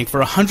Community Bank for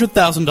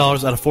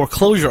 $100,000 at a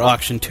foreclosure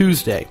auction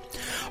Tuesday.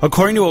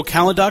 According to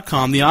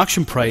Ocala.com, the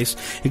auction price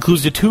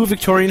includes the 2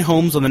 Victorian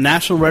homes on the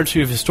National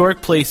Registry of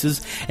Historic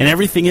Places and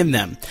everything in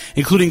them,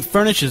 including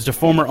furnishings the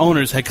former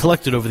owners had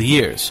collected over the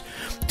years.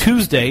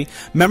 Tuesday,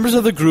 members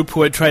of the group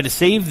who had tried to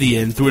save the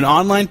inn through an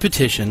online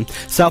petition,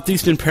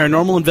 Southeastern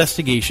Paranormal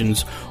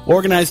Investigations,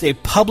 organized a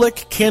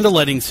public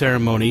candlelighting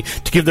ceremony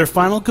to give their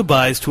final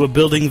goodbyes to a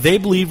building they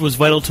believed was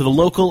vital to the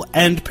local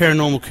and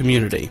paranormal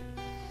community.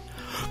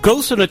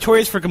 Ghosts are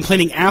notorious for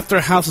complaining after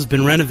a house has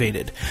been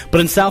renovated,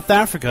 but in South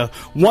Africa,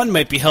 one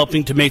might be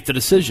helping to make the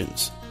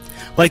decisions.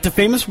 Like the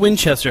famous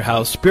Winchester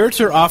House,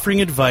 spirits are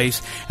offering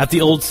advice at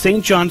the old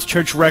St. John's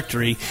Church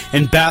Rectory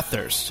in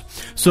Bathurst,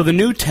 so the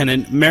new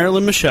tenant,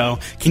 Marilyn Michelle,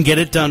 can get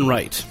it done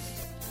right.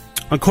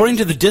 According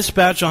to the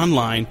Dispatch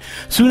Online,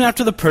 soon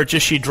after the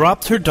purchase, she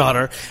dropped her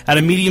daughter at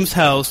a medium's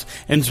house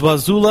in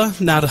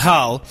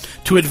KwaZulu-Natal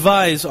to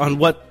advise on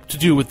what to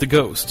do with the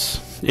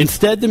ghosts.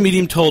 Instead, the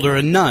medium told her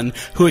a nun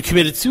who had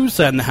committed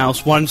suicide in the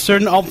house wanted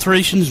certain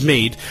alterations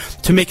made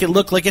to make it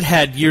look like it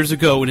had years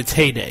ago in its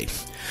heyday.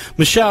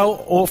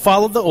 Michelle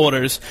followed the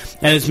orders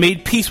and has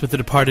made peace with the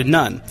departed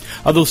nun,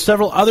 although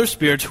several other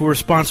spirits who were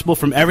responsible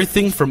from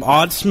everything from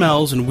odd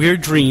smells and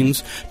weird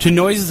dreams to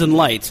noises and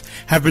lights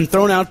have been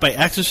thrown out by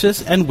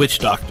exorcists and witch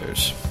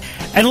doctors.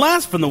 And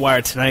last from the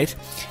wire tonight,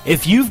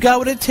 if you've got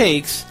what it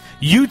takes,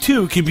 you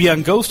too can be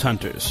on Ghost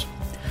Hunters.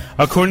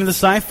 According to the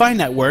Sci-Fi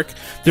Network,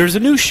 there is a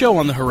new show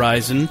on the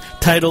horizon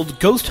titled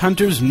Ghost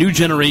Hunters New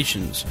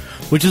Generations,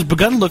 which has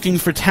begun looking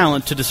for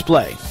talent to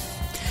display.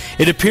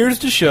 It appears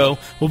the show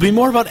will be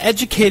more about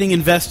educating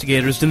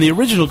investigators than the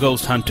original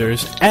Ghost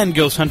Hunters and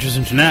Ghost Hunters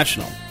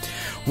International.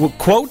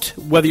 Quote,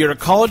 whether you're a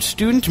college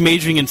student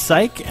majoring in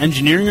psych,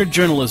 engineering, or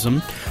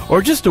journalism,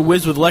 or just a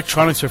whiz with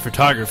electronics or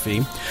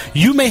photography,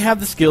 you may have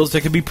the skills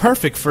that could be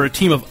perfect for a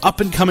team of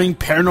up-and-coming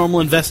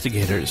paranormal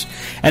investigators.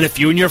 And if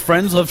you and your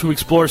friends love to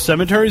explore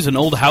cemeteries and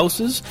old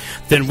houses,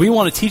 then we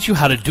want to teach you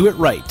how to do it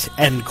right,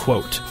 end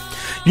quote.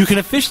 You can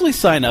officially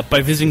sign up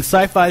by visiting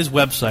Sci-Fi's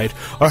website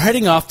or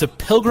heading off to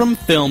Pilgrim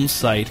Films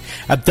site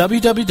at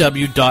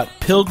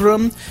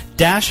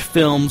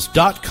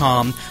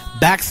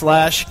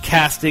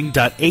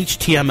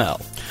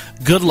www.pilgrim-films.com/casting.html.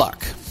 Good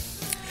luck.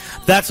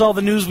 That's all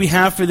the news we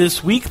have for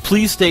this week.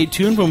 Please stay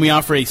tuned when we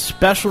offer a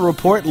special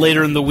report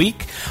later in the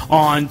week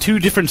on 2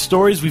 different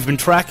stories we've been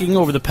tracking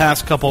over the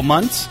past couple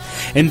months.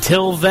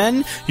 Until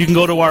then, you can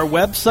go to our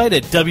website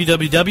at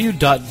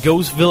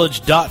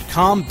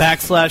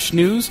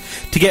www.ghostvillage.com/news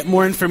to get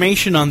more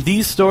information on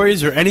these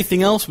stories or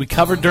anything else we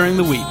covered during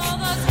the week.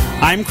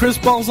 I'm Chris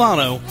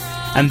Balzano,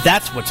 and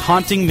that's what's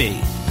haunting me.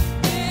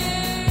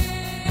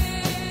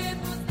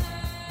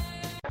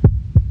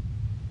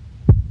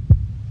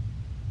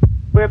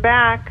 We're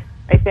back,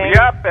 I think. We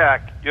are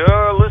back.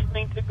 You're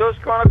listening to Ghost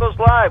Chronicles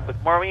Live with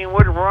Maureen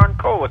Wood and Ron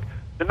Kolick.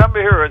 The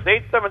number here is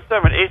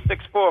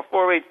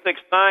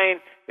 877-864-4869,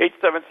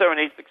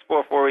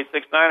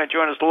 877-864-4869, and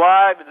join us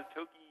live in the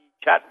Toki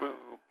chat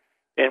room.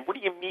 And what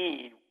do you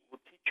mean?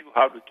 We'll teach you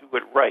how to do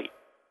it right.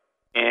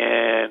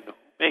 And who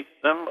makes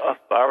them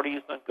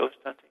authorities on ghost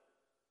hunting?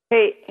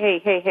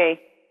 Hey.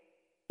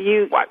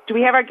 What? Do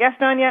we have our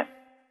guest on yet?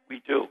 We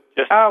do.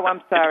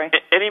 I'm sorry.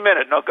 Any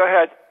minute. No, go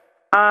ahead.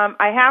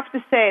 I have to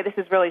say, this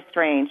is really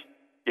strange.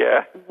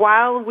 Yeah?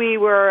 While we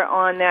were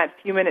on that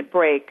few-minute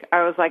break,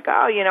 I was like,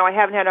 I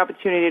haven't had an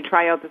opportunity to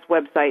try out this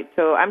website.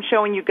 So I'm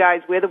showing you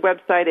guys where the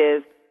website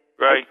is.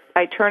 Right.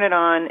 I turn it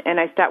on, and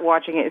I start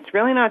watching it. It's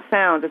really not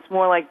sound. It's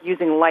more like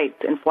using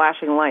lights and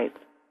flashing lights.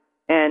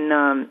 And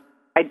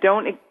I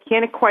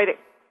can't quite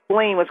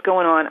explain what's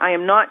going on. I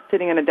am not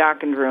sitting in a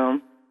darkened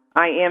room.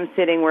 I am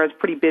sitting where it's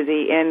pretty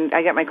busy, and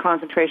I got my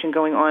concentration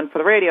going on for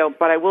the radio.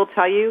 But I will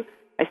tell you,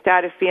 I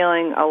started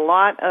feeling a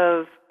lot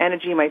of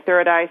energy. My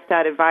third eye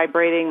started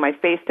vibrating. My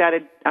face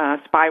started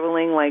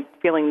spiraling, like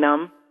feeling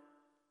numb.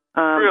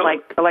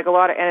 Really? Like a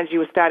lot of energy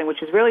was starting,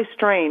 which is really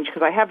strange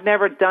because I have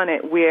never done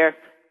it where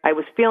I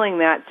was feeling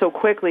that so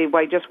quickly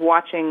by just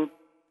watching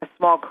a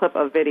small clip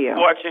of video.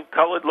 Watching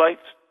colored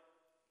lights?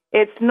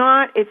 It's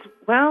not. It's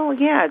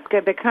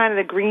got the kind of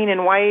the green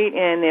and white,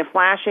 and they're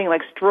flashing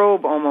like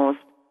strobe almost.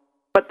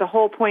 But the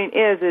whole point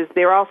is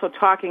they're also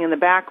talking in the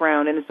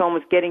background, and it's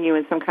almost getting you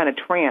in some kind of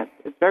trance.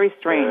 It's very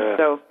strange.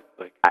 So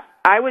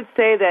I would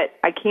say that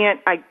I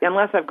can't,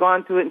 unless I've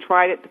gone through it and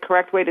tried it the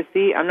correct way to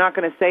see, I'm not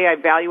going to say I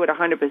value it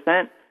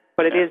 100%,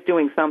 but it is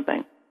doing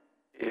something.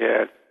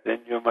 Yes,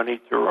 send your money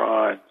to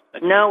Ron.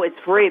 No, it's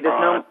free.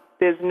 There's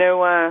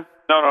no.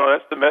 No,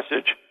 that's the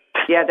message.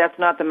 Yeah, that's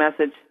not the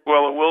message.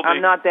 Well, it will be.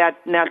 I'm not that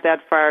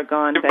far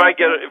gone. If I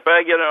get it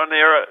on the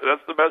air,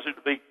 that's the message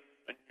to be.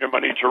 Your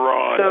money to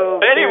Ron.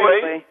 So,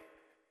 anyway, seriously.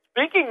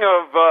 Speaking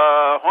of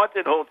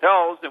haunted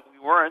hotels, and we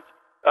weren't,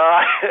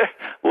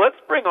 let's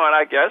bring on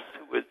our guest,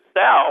 who is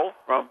Sal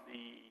from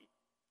the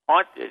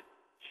haunted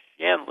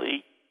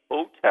Shanley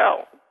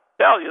Hotel.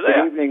 Sal, you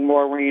there? Good evening,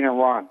 Maureen and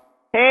Ron.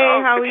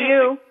 Hey, how are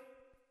you?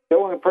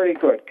 Doing pretty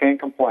good. Can't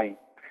complain.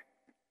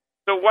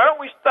 So why don't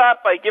we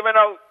start by giving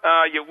out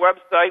your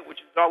website, which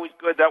is always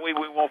good. That way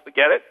we won't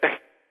forget it.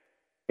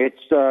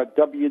 It's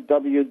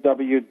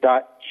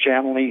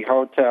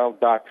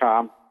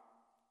www.shanleyhotel.com.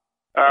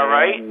 All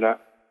right.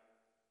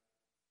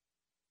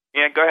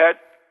 Yeah, go ahead.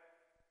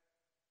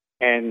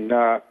 And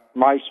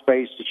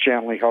MySpace is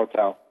Shanley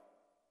Hotel.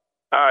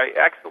 All right,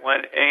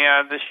 excellent.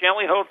 And the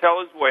Shanley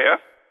Hotel is where?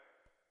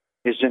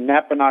 It's in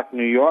Napanoch,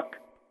 New York,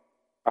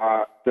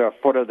 the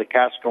foot of the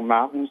Catskill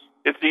Mountains.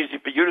 It's easy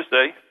for you to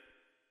say.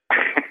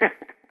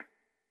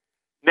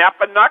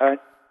 Napanoch?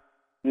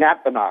 Napanoch.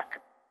 Naponach.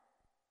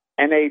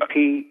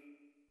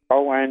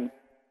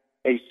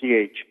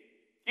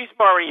 Geez,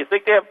 Maureen, you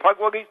think they have pug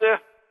wuggies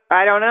there?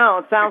 I don't know.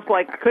 It sounds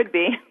like it could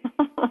be.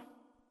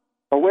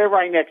 Well, we're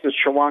right next to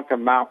Shawanka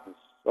Mountains.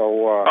 So,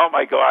 oh,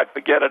 my God,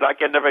 forget it. I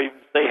can never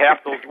even say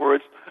half those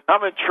words.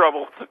 I'm in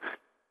trouble. But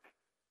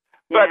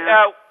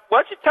why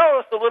don't you tell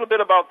us a little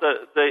bit about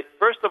the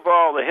first of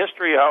all, the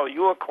history, how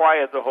you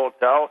acquired the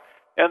hotel,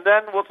 and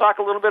then we'll talk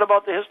a little bit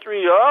about the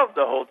history of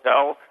the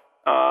hotel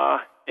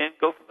and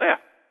go from there.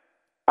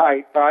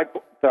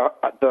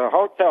 The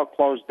hotel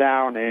closed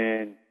down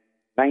in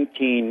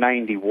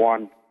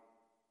 1991,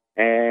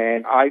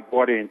 and I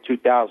bought it in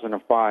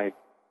 2005.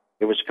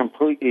 It was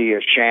completely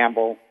a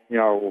shamble,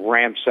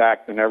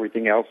 ransacked and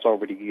everything else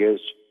over the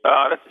years.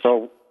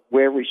 So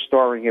we're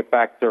restoring it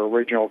back to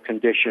original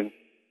condition.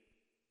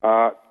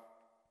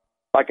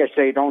 Like I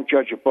say, don't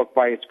judge a book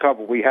by its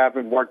cover. We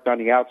haven't worked on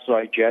the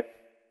outside yet,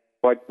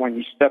 but when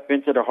you step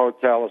into the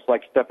hotel, it's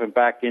like stepping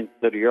back into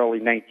the early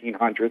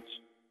 1900s.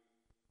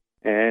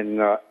 And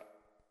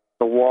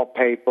the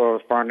wallpaper,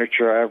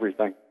 furniture,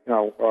 everything.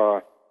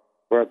 We're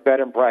a bed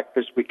and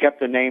breakfast. We kept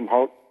the name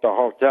the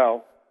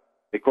hotel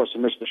because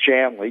of Mr.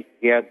 Shanley.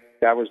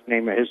 That was the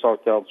name of his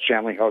hotel, the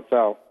Shanley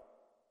Hotel.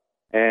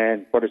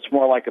 But it's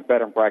more like a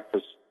bed and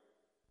breakfast.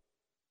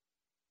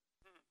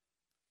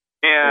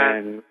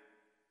 And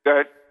go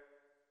ahead.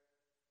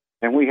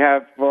 And we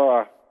have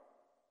the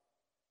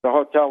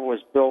hotel was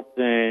built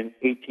in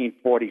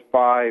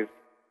 1845,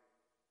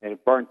 and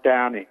it burnt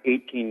down in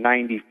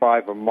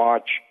 1895 of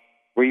March.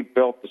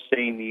 Rebuilt the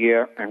same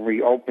year and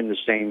reopened the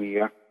same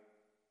year.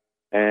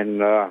 And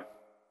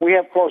we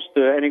have close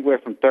to anywhere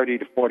from 30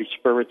 to 40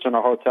 spirits in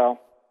a hotel.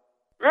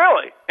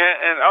 Really?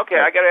 And okay,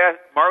 I got to ask.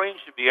 Maureen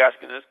should be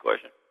asking this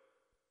question.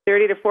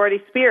 30 to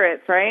 40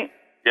 spirits, right?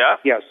 Yeah.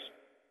 Yes.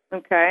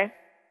 Okay.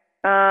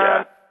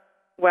 Yeah.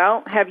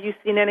 Well, have you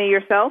seen any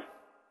yourself?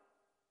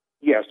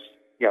 Yes.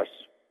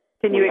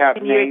 Can you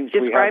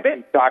describe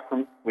it?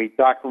 We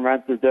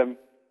documented them.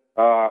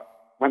 As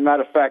a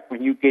matter of fact,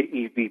 when you get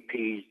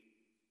EVPs,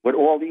 with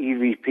all the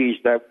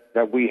EVPs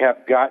that we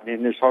have gotten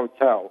in this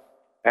hotel,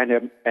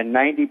 and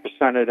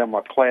 90% of them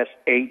are Class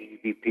A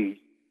EVPs,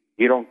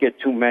 you don't get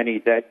too many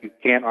that you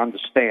can't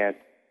understand.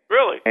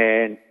 Really?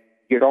 And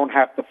you don't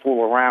have to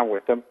fool around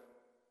with them.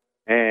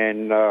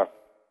 And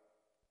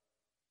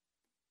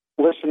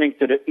listening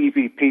to the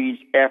EVPs,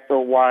 after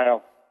a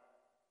while,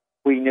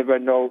 we never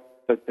know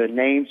the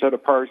names of the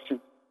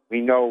person. We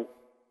know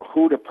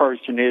who the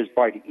person is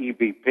by the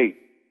EVP.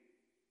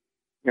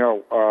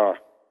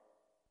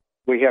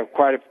 We have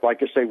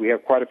like I say, we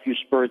have quite a few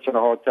spirits in the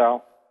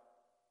hotel.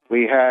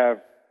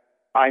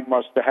 I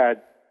must have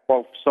had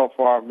so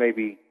far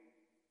maybe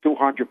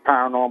 200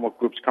 paranormal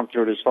groups come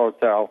through this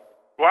hotel.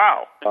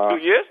 Wow. In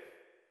 2 years?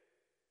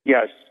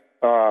 Yes.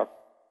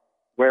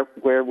 We're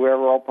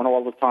open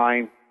all the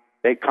time.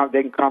 They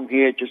can come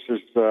here just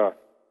as a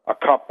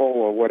couple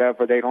or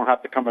whatever. They don't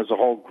have to come as a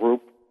whole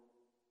group.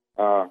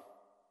 The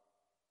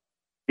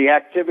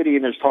activity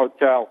in this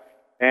hotel,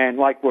 and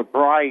like what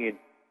Brian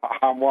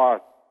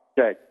Hamwa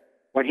said,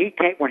 when he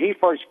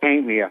first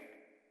came here,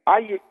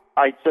 I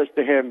says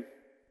to him,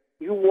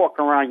 "You walk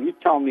around, you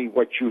tell me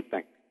what you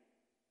think."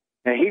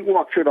 And he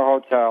walked through the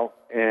hotel,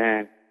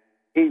 and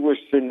he was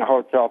in the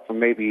hotel for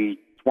maybe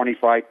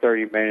 25,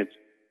 30 minutes,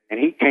 and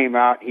he came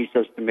out, he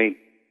says to me,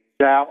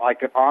 "Sal, I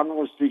can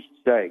honestly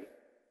say,"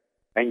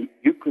 and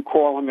you can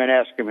call him and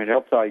ask him, and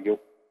he'll tell you,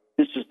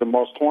 "This is the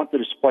most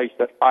hauntedest place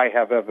that I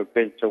have ever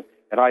been to,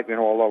 and I've been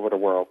all over the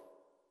world."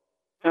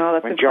 Oh,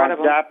 that's when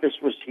incredible. John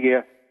Zappis was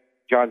here,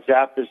 John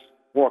Zappis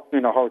walked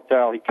in the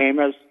hotel. He came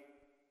as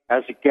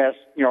a guest,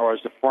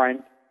 as a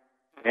friend,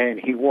 and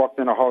he walked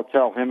in the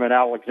hotel, him and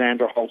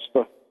Alexander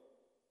Holster,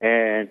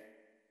 and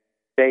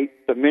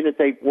the minute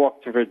they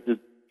walked through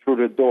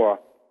the door,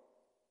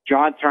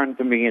 John turned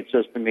to me and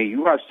says to me,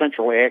 "You have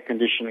central air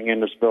conditioning in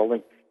this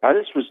building?" Now,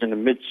 this was in the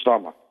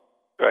midsummer,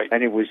 right?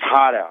 And it was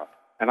hot out.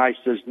 And I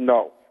says,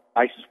 "No."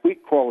 I says, "We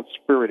call it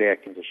spirit air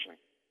conditioning."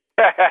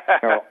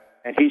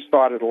 And he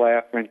started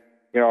laughing,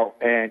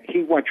 and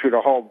he went through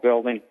the whole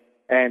building,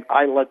 and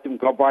I let them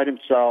go by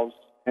themselves,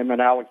 him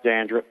and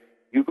Alexandra.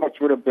 You go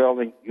through the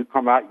building, you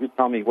come out, you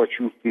tell me what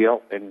you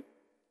feel and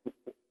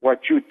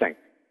what you think.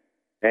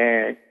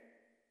 And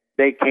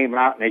they came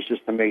out, and they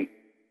says to me,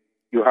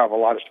 "You have a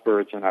lot of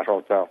spirits in that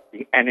hotel.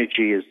 The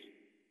energy is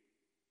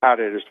out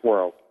of this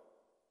world."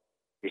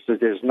 He says,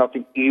 "There's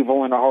nothing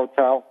evil in the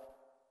hotel.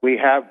 We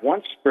have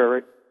one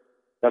spirit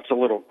that's a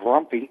little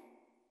grumpy,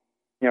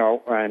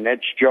 and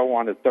that's Joe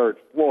on the third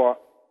floor.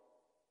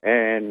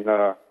 And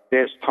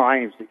there's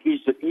times that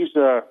he's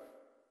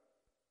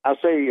I'll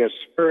say a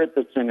spirit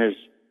that's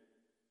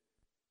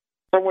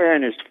somewhere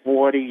in his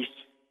 40s.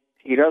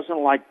 He doesn't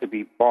like to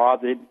be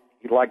bothered.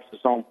 He likes his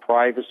own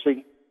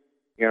privacy,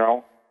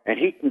 and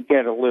he can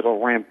get a little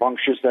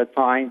rambunctious at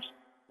times,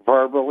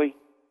 verbally.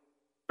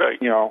 Right.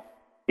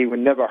 He would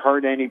never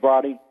hurt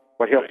anybody,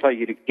 but he'll tell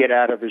you to get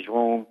out of his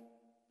room,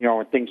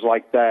 and things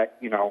like that,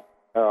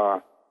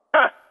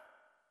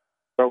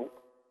 So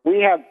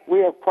we have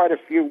quite a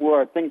few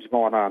things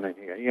going on in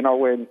here,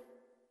 when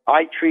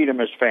I treat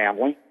them as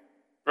family.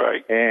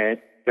 Right.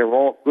 And they're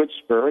all good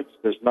spirits.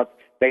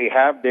 They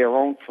have their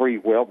own free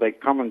will. They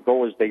come and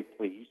go as they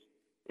please.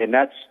 And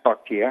that's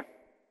stuck here.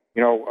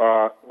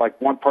 Like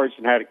one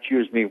person had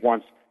accused me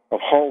once of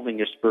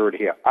holding a spirit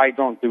here. I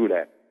don't do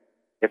that.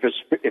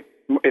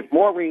 If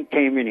Maureen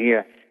came in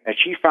here and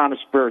she found a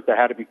spirit that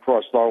had to be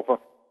crossed over,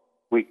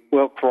 we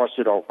will cross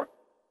it over.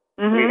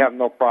 Mm-hmm. We have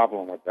no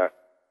problem with that.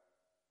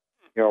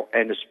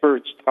 And the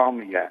spirits tell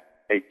me that.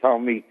 They tell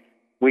me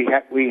we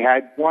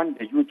had one.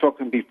 You were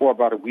talking before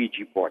about a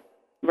Ouija board.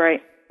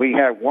 Right. We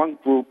had one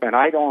group, and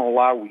I don't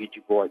allow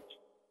Ouija boards.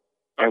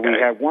 And Okay.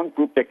 we had one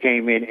group that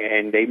came in,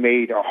 and they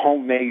made a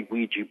homemade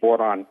Ouija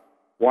board on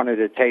one of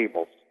the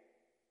tables.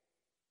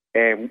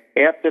 And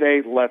after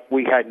they left,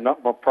 we had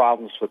nothing but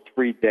problems for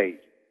 3 days.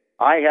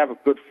 I have a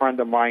good friend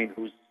of mine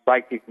who's a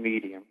psychic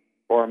medium,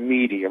 or a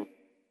medium,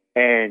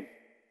 and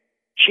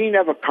she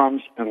never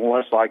comes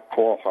unless I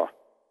call her,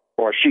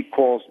 or she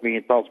calls me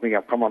and tells me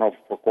I'm coming over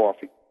for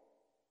coffee.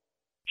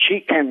 She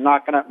came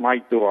knocking at my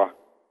door,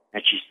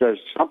 and she says,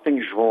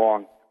 something's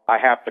wrong. I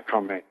have to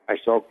come in. I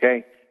said,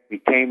 okay. We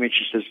came in.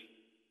 She says,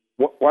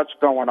 what's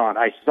going on?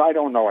 I said, I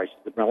don't know. I said,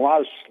 there's been a lot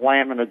of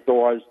slamming the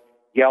doors,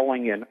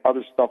 yelling, and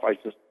other stuff. I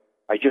said,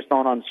 I just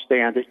don't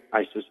understand it.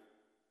 I says,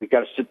 we got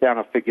to sit down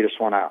and figure this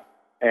one out.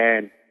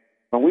 And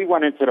when we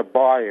went into the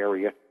bar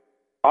area,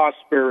 our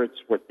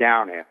spirits were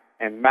down there.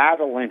 And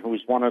Madeline,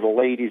 who's one of the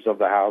ladies of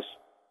the house,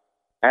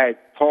 had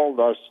told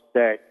us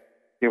that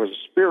there was a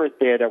spirit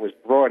there that was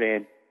brought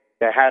in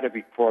that had to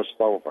be crossed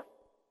over.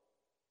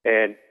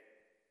 And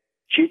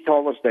she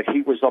told us that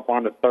he was up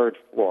on the 3rd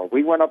floor.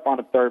 We went up on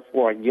the 3rd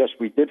floor, and yes,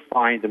 we did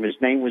find him. His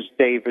name was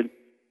David,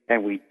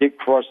 and we did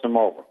cross him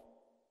over.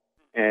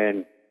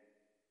 And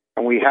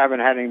we haven't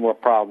had any more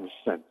problems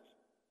since.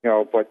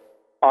 But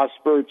our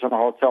spirits in the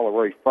hotel are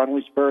very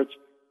friendly spirits.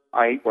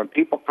 When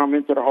people come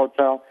into the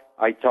hotel,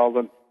 I tell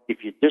them,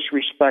 if you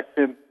disrespect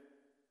him,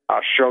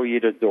 I'll show you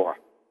the door.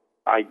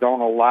 I don't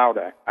allow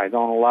that. I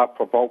don't allow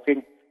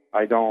provoking.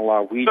 I don't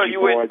allow Ouija boards.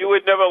 So you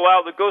would never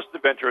allow the ghost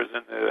adventurers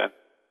in there then?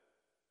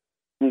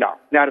 No,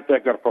 not if they're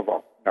going to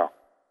provoke. No.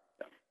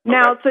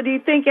 Now, Okay. so do you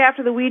think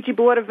after the Ouija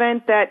board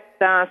event that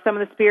some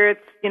of the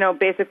spirits,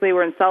 basically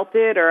were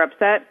insulted or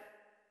upset?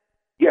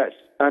 Yes,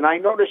 and I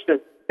noticed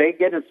that they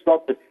get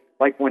insulted.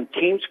 Like when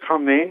teams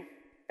come in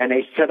and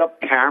they set up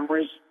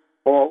cameras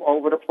all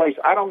over the place.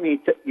 I don't mean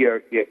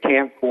your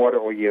camcorder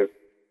or your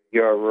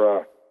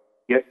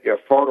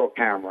photo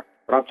camera,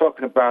 but I'm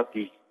talking about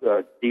these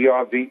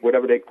DRV,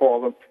 whatever they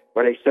call them,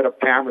 where they set up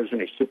cameras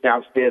and they sit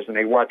downstairs and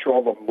they watch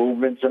all the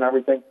movements and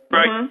everything.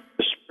 Right.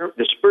 Mm-hmm.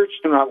 The spirits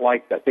do not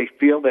like that. They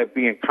feel they're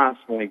being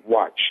constantly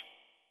watched,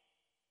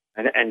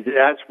 and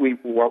that's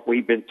what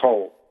we've been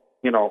told,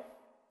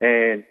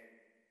 and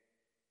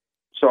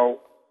so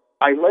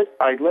I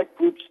let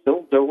groups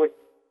still do it,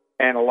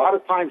 and a lot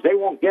of times they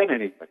won't get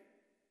anything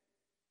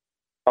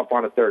up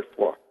on the 3rd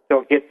floor.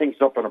 They'll get things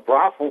up in a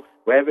brothel.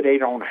 Wherever they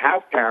don't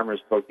have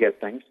cameras, they'll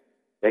get things.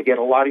 They get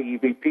a lot of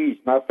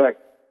EVPs. Matter of fact,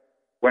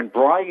 when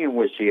Brian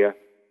was here,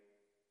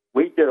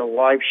 we did a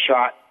live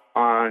shot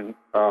on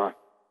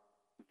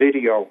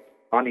video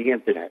on the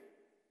internet,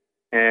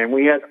 and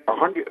we had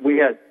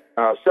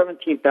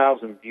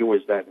 17,000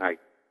 viewers that night.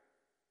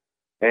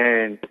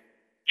 And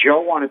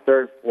Joe on the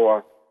 3rd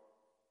floor,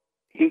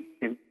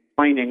 in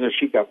plain English,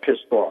 he got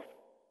pissed off,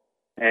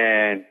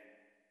 and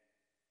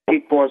he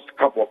caused a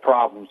couple of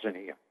problems in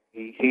here.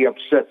 He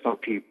upset some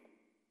people,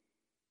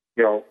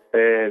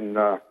 and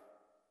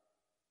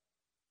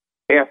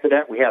after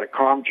that, we had to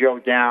calm Joe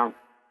down,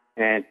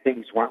 and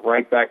things went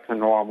right back to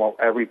normal.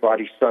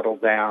 Everybody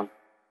settled down,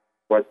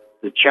 but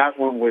the chat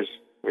room was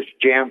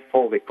jammed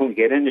full. They couldn't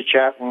get in the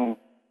chat room.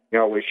 It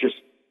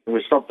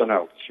was something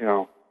else.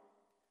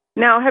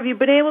 Now, have you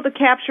been able to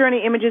capture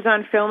any images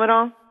on film at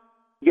all?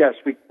 Yes,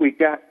 we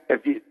got.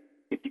 If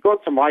you go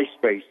to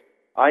MySpace,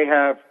 I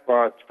have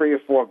 3 or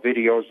 4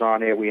 videos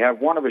on there. We have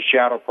one of a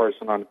shadow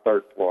person on the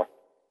 3rd floor.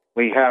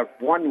 We have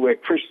one where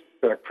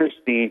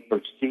Christine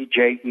from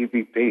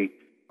CJEVP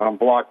on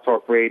Blog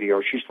Talk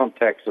Radio. She's from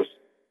Texas.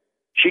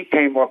 She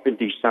came up in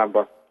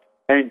December.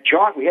 And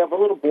John, we have a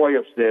little boy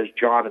upstairs,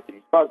 Jonathan.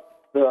 He's about,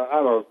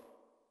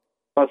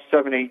 about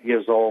 7, 8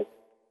 years old.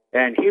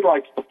 And he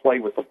likes to play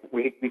with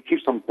we keep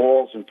some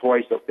balls and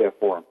toys up there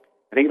for him.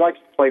 And he likes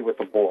to play with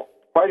the ball.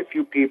 Quite a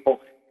few people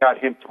got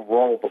him to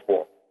roll the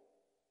ball.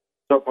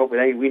 So, but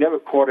we never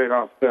caught it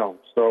on film.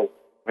 So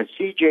when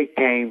CJ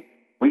came,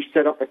 we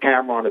set up a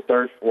camera on the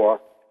 3rd floor,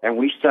 and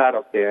we sat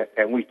up there,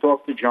 and we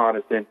talked to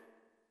Jonathan.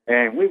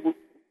 And we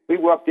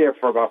were up there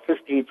for about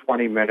 15,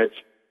 20 minutes.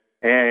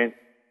 And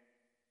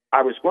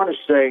I was going to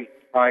say,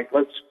 all right,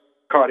 let's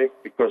cut it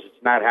because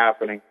it's not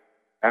happening.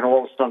 And all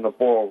of a sudden the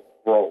ball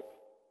rolled.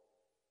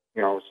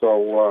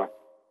 So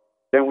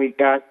then we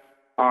got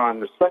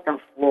on the 2nd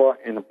floor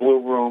in the blue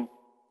room.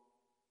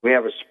 We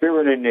have a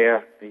spirit in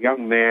there, a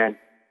young man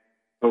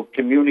who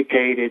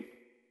communicated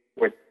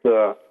with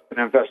an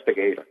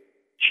investigator.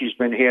 She's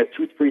been here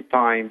 2-3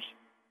 times,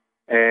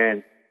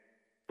 and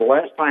the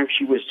last time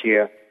she was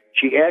here,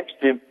 she asked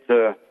him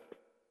to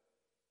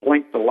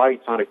blink the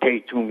lights on a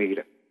K2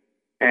 meter.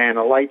 And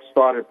the lights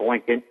started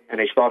blinking, and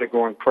they started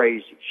going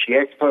crazy. She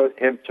asked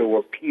him to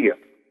appear.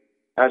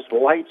 As the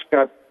lights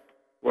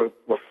were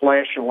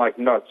flashing like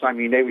nuts, I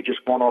mean, they were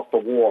just going off the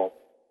wall.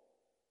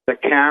 The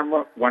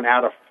camera went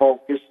out of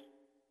focus,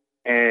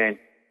 and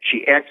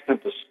she asked him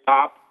to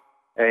stop,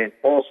 and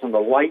all of a sudden the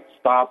light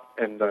stopped,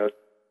 and the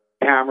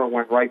camera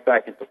went right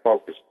back into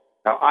focus.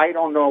 Now, I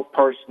don't know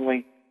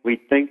personally. We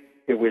think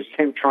it was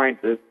him trying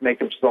to make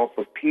himself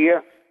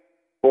appear,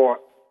 or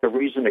the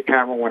reason the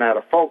camera went out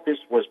of focus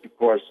was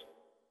because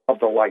of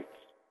the lights.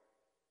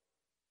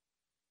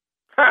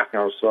 Huh. You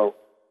know, so,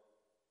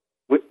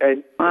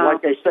 and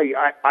like I say,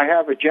 I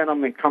have a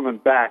gentleman coming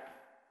back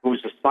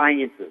who's a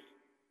scientist,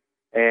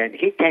 and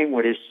he came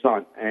with his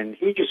son, and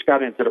he just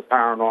got into the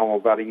paranormal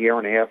about a year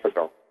and a half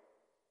ago.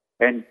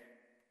 And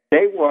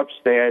they were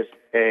upstairs,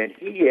 and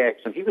he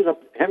asked, and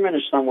him and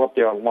his son were up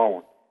there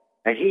alone,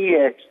 and he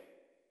asked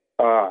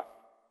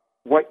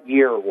what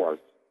year it was.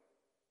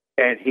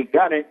 And he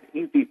got an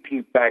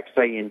EVP back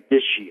saying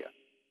this year.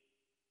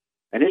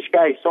 And this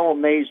guy's so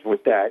amazed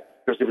with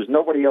that, because there was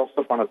nobody else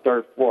up on the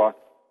third floor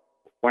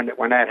when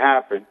that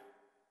happened,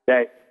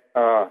 that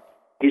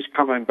he's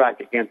coming back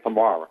again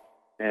tomorrow.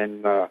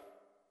 And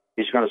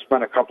he's going to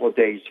spend a couple of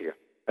days here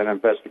and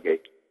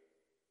investigate.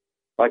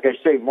 Like I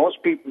say,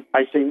 most people,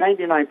 I say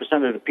 99%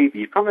 of the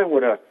people, you come in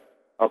with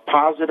a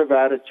positive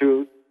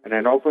attitude and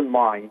an open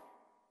mind,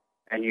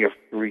 and you're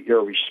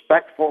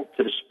respectful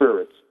to the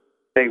spirits,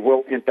 they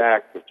will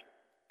interact with you.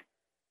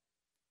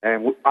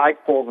 And I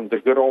call them the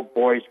good old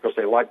boys because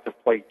they like to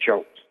play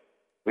jokes.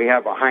 We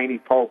have a Heine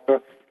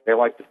poker. They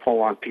like to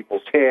pull on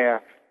people's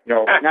hair. You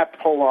know, not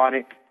pull on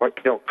it, but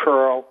they'll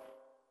curl.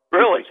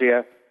 Really?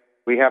 Yeah.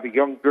 We have a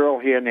young girl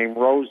here named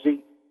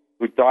Rosie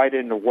who died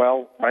in the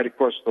well right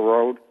across the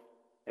road.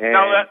 And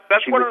now,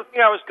 that's one of the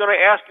things I was going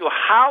to ask you.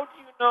 How do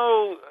you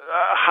know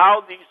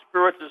how these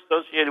spirits are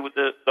associated with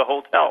the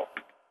hotel?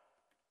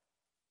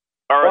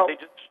 Or are they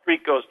just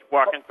street ghosts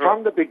walking through?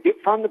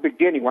 From the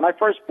beginning, when I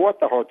first bought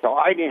the hotel,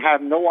 I didn't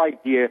have no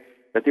idea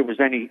that there was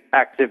any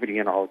activity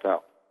in the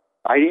hotel.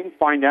 I didn't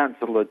find out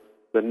until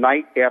the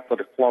night after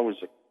the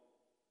closing.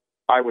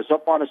 I was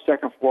up on the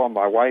second floor,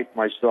 my wife,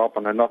 myself,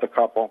 and another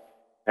couple,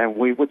 and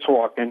we were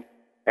talking,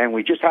 and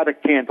we just had a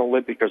candle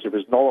lit because there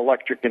was no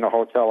electric in the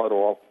hotel at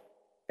all.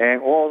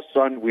 And all of a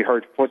sudden, we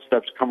heard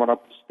footsteps coming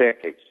up the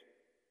staircase.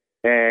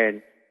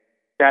 And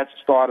that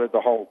started the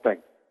whole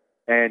thing.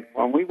 And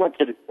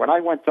when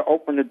I went to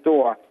open the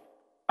door,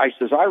 I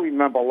says, I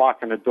remember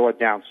locking the door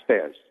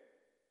downstairs.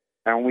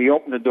 And when we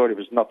opened the door, there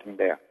was nothing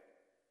there.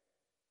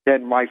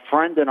 Then my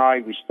friend and I,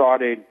 we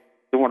started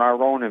doing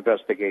our own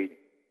investigating.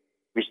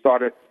 We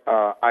started,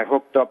 I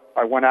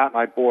went out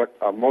and I bought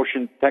a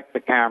motion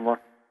detector camera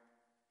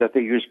that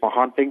they use for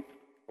hunting.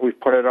 We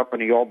put it up in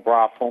the old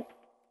brothel.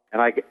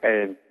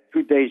 And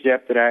 2 days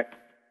after that,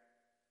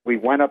 we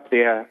went up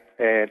there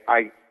and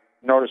I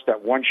noticed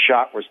that one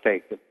shot was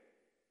taken.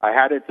 I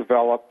had it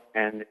developed,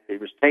 and it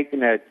was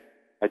taken at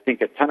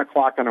 10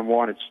 o'clock in the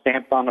morning,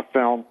 stamped on the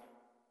film,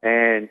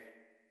 and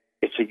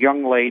it's a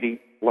young lady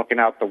looking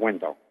out the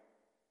window.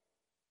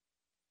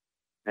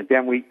 And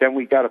then we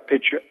got a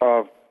picture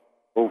of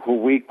who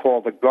we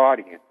call the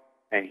Guardian,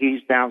 and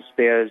he's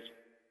downstairs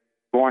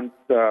going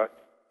to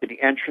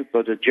the entrance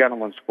of the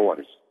gentleman's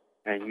quarters,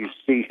 and you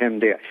see him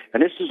there.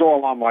 And this is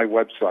all on my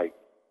website,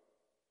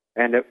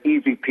 and the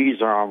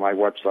EVPs are on my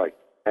website,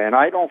 and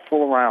I don't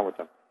fool around with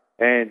them.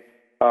 And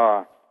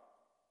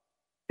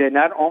they're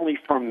not only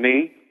from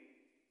me,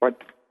 but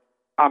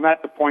I'm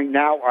at the point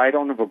now I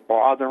don't even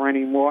bother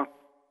anymore.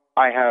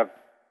 I have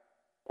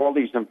all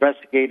these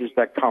investigators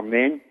that come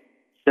in,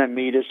 send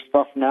me this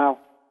stuff now,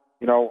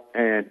 you know,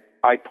 and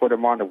I put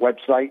them on the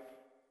website.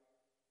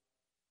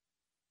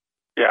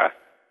 Yeah.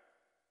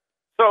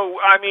 So,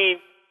 I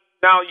mean,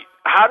 now,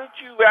 how did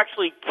you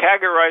actually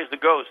categorize the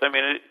ghosts? I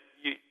mean,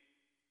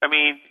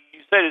 you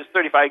said there's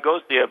 35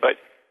 ghosts here, but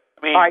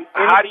I mean,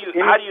 how do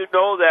you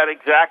know that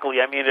exactly?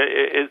 I mean,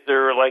 is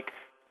there like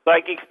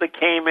psychics that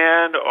came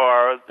in,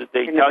 or did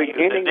they tell you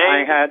the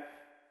name?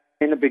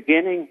 In the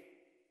beginning,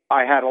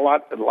 I had a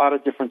lot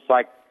of different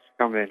psychics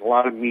come in, a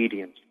lot of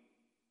mediums,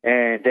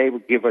 and they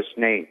would give us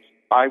names.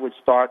 I would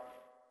start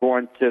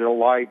going to the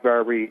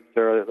library,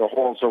 to the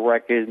halls of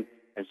record,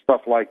 and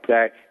stuff like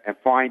that, and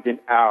finding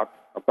out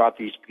about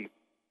these people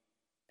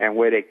and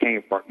where they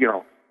came from. You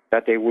know,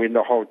 that they were in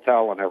the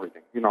hotel and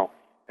everything. You know.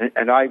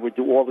 And I would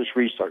do all this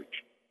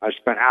research. I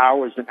spent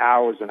hours and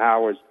hours and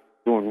hours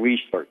doing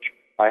research.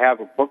 I have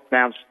a book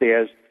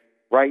downstairs.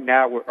 Right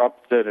now, we're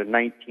up to the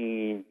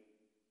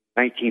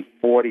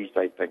 1940s,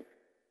 I think.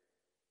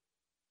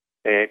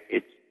 And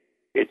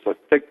it's a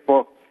thick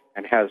book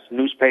and has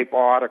newspaper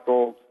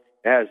articles.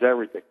 It has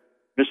everything.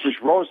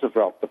 Mrs.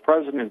 Roosevelt, the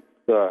president,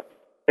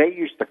 they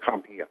used to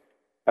come here.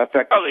 In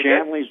fact,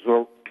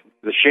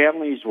 the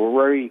Shanleys were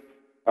very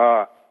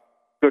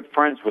good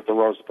friends with the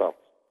Roosevelts.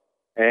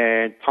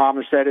 And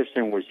Thomas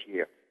Edison was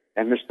here,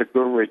 and Mr.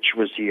 Goodrich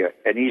was here,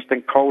 and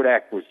Eastern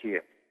Kodak was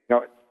here. You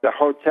know, the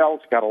hotel's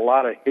got a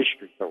lot of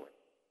history to it.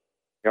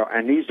 You know,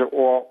 and these are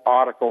all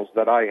articles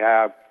that I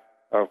have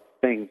of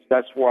things.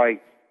 That's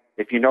why,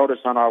 if you notice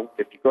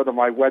if you go to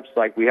my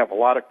website, we have a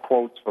lot of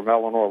quotes from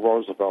Eleanor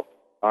Roosevelt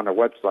on the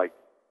website.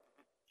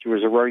 She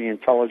was a very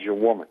intelligent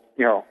woman,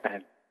 you know,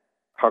 and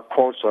her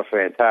quotes are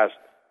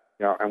fantastic,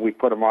 you know, and we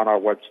put them on our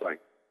website.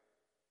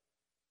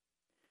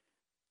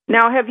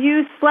 Now, have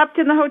you slept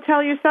in the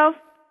hotel yourself?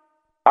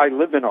 I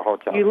live in a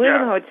hotel. You live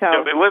in a hotel.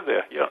 Yeah, they live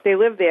there. Yeah, they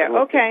live there.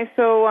 Okay,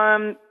 so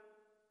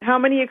how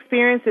many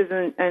experiences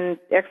in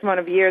X amount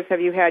of years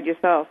have you had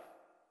yourself?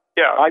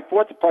 Yeah. I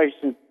bought the place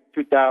in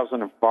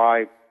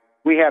 2005.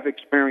 We have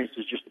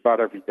experiences just about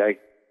every day.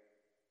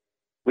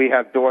 We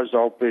have doors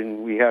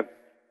open. We have,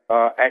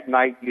 at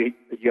night,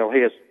 you'll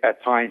hear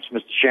at times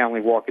Mr.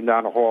 Shanley walking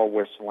down the hall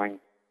whistling.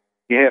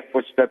 You hear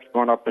footsteps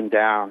going up and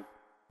down,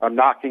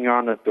 knocking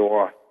on the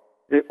door,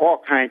 all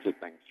kinds of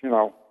things, you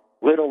know.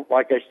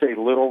 Like I say,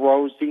 little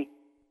Rosie,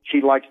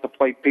 she likes to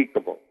play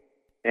peekaboo.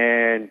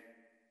 And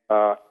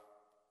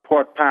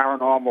Port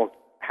Paranormal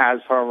has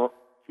her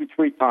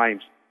 2-3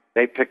 times.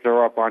 They picked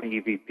her up on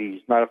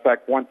EVPs. Matter of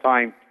fact, one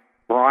time,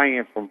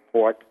 Brian from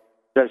Port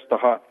says to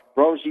her,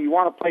 Rosie, you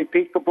want to play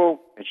peekaboo?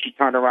 And she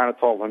turned around and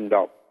told him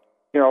no.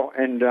 You know,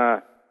 and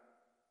I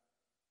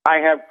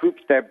have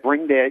groups that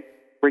bring their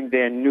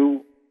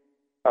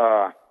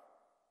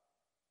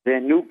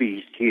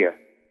newbies here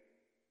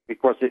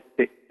because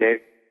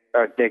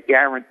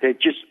they're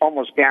just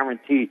almost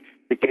guaranteed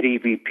to get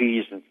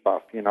EVPs and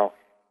stuff, you know.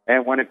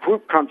 And when a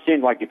group comes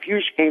in, like if you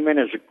came in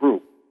as a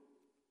group,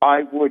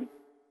 I would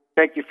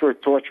take you for a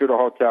tour through the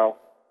hotel,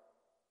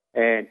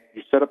 and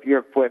you set up your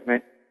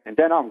equipment, and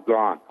then I'm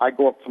gone. I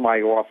go up to my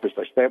office.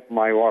 I stay up in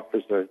my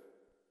office,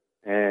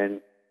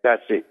 and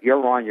that's it.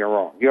 You're on your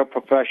own. You're a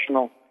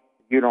professional.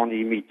 You don't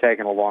need me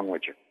tagging along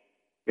with you,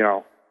 you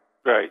know.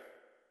 Right.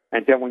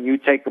 And then when you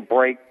take a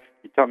break,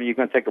 you tell me you're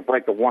going to take a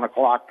break at 1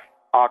 o'clock.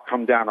 I'll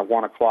come down at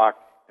 1 o'clock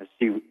and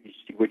see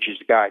what he's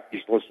got.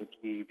 He's listening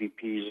to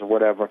EVPs or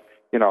whatever,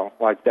 you know,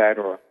 like that,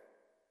 or,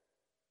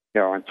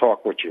 you know, and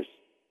talk with you.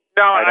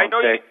 Now, I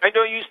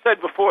know you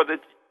said before that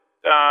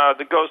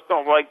the ghosts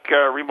don't like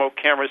remote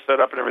cameras set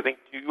up and everything.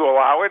 Do you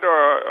allow it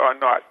or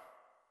not?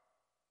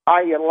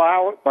 I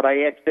allow it, but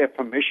I ask their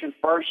permission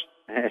first.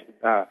 And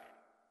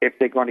if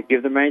they're going to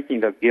give them anything,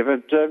 they'll give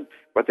it to them.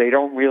 But they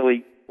don't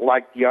really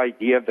like the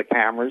idea of the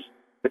cameras.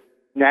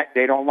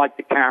 They don't like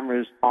the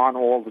cameras on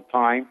all the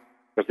time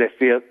because they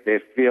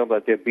feel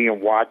that they're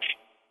being watched.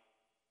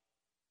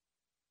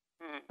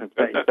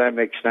 If that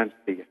makes sense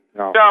to you.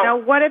 No. Now,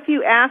 what if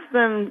you ask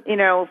them, you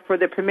know, for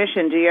the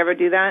permission? Do you ever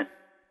do that?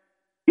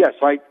 Yes,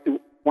 I do.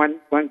 When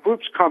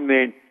groups come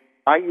in,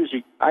 I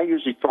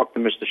usually talk to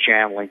Mr.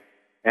 Shanley,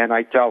 and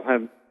I tell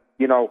him,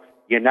 you know,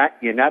 you're not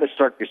a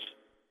circus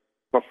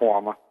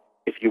performer.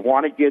 If you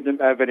want to give them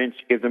evidence,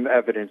 give them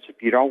evidence.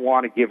 If you don't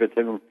want to give it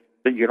to them,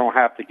 then you don't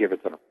have to give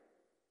it to them.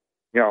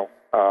 You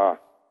know,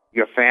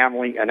 your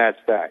family, and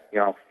that's that. You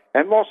know,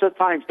 and most of the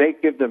times they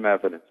give them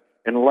evidence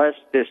unless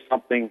there's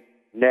something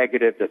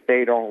negative that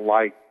they don't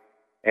like,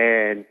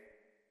 and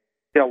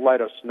they'll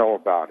let us know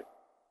about it.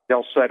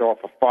 They'll set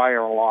off a fire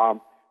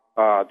alarm.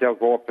 They'll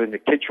go up in the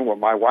kitchen with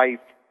my wife.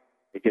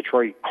 It gets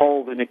very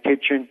cold in the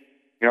kitchen,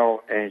 you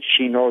know, and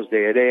she knows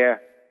they're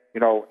there,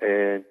 you know,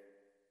 and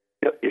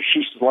if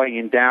she's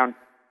laying down,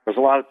 because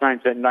a lot of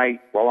times at night,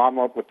 while I'm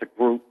up with the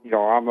group, you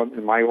know, I'm up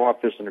in my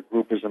office and the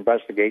group is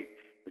investigating,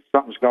 if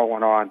something's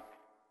going on,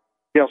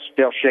 they'll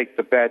shake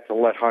the bed to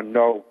let her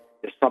know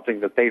there's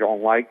something that they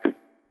don't like.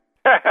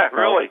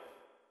 Really?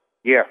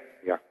 Yeah.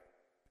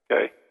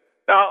 Okay.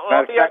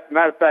 Now,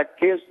 matter of fact,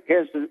 here's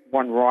the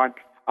one, Ron.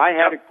 I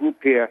had a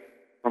group here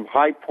from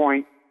High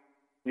Point,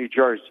 New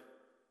Jersey.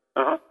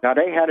 Uh-huh. Now,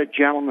 they had a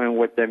gentleman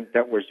with them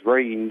that was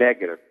very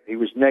negative. He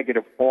was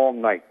negative all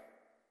night,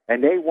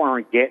 and they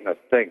weren't getting a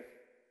thing.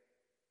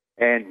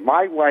 And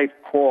my wife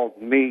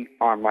called me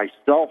on my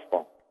cell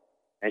phone,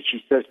 and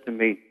she says to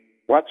me,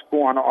 what's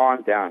going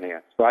on down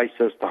there? So I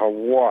says to her,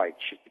 why?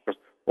 She says, because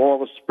all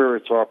the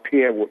spirits are up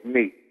here with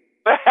me.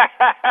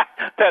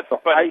 That's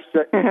funny.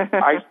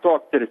 I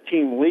talked to the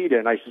team leader,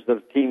 and I said to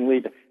the team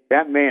leader,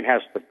 that man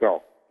has to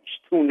go. He's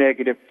too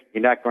negative.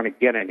 You're not going to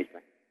get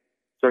anything.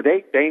 So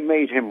they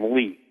made him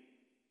leave.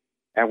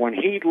 And when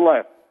he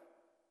left,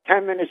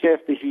 10 minutes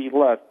after he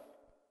left,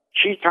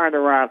 she turned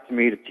around to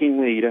me, the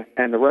team leader,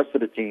 and the rest of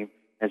the team,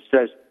 and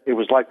says it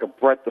was like a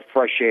breath of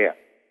fresh air.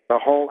 The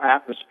whole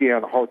atmosphere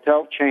in the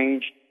hotel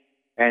changed,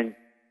 and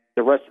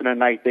the rest of the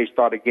night they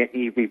started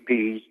getting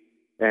EVPs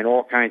and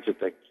all kinds of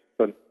things.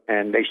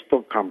 And they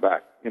still come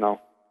back, you know.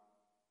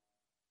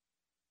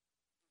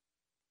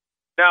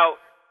 Now,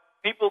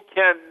 people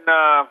can,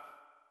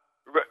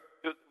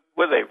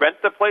 will they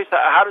rent the place?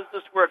 How does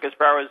this work as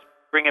far as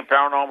bringing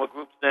paranormal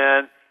groups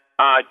in?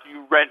 Do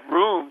you rent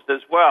rooms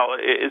as well?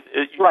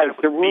 Right,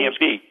 the rooms.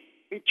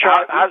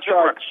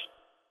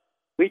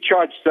 We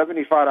charge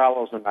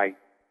 $75 a night,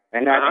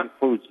 and that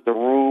includes the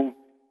room.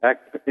 That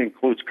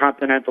includes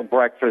continental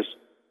breakfast.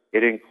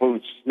 It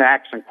includes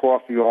snacks and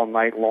coffee all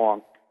night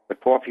long. The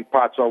coffee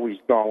pot's always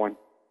going.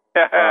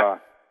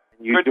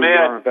 You good do man.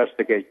 your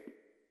investigation.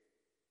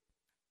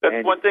 That's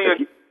and one thing a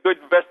good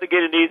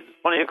investigator needs is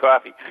plenty of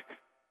coffee.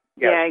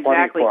 Yeah,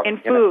 exactly. Coffee,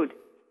 and food.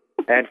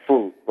 And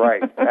food,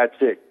 right. That's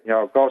it. You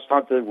know, ghost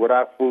hunting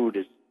without food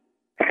is,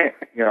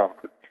 you know,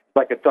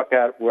 like a duck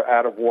out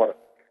of water.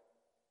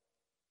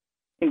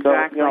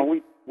 Exactly. So, you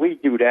know, we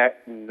do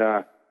that. And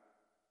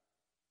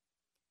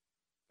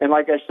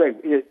like I say,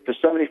 for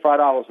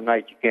 $75 a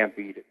night, you can't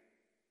beat it.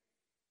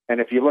 And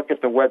if you look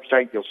at the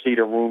website, you'll see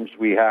the rooms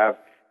we have.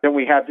 then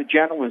we have the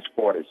gentlemen's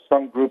quarters.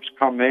 Some groups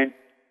come in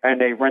and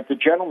they rent the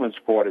gentlemen's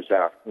quarters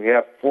out. We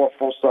have 4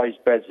 full-size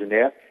beds in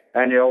there,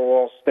 and they'll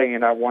all stay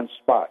in that one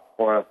spot.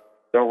 Or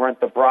they'll rent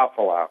the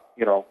brothel out,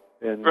 and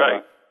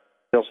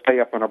they'll stay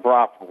up in a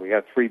brothel. We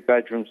have 3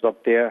 bedrooms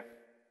up there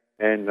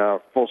and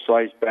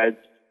full-size beds.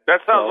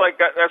 That sounds like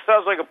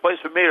a place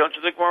for me, don't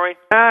you think, Maureen?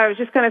 I was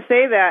just going to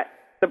say that.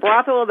 The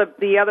brothel or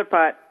the other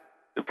part?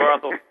 The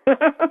brothel.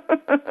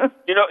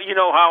 You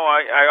know how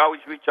I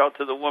always reach out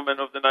to the woman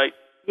of the night?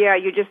 Yeah,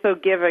 you're just so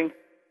giving.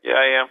 Yeah,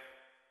 I am.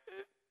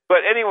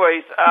 But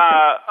anyways,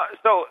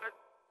 so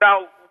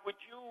now would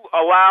you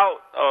allow,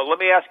 let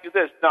me ask you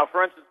this. Now,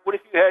 for instance, what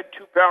if you had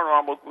 2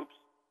 paranormal groups?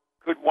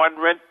 Could one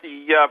rent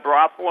the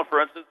brothel, and for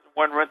instance,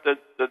 one rent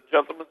the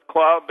gentleman's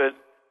club? And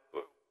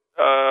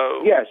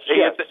yes.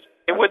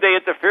 And would they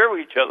interfere with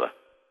each other?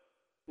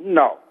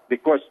 No,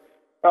 because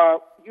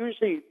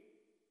usually,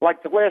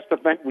 like the last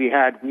event we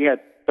had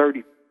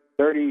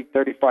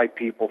 35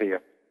 people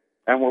here.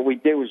 And what we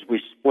did was we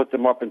split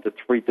them up into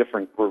 3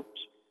 different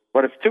groups.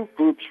 But if 2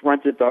 groups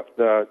rented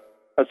the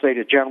let's say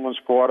the gentleman's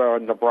quarter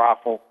and the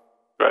brothel,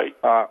 right?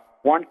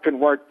 One can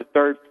work the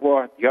 3rd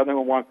floor, the other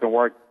one can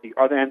work the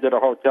other end of the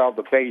hotel,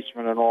 the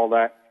basement, and all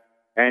that.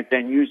 And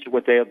then usually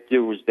what they'll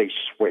do is they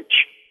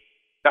switch.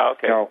 Oh,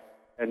 okay.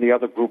 And the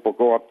other group will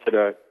go up to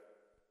the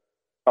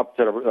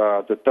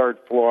 3rd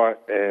floor,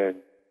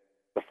 and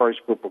the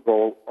first group will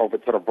go over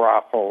to the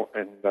brothel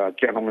and the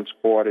gentleman's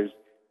quarters,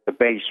 the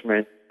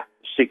basement,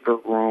 the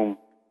secret room,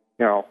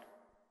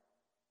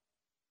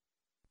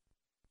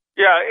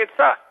 Yeah, it's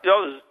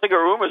there's a secret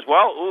room as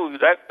well. Ooh,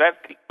 that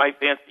piqued my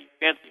fancy.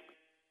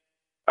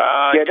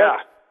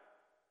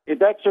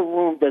 That's a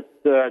room that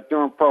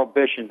during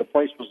Prohibition, the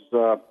place was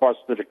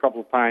busted a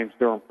couple of times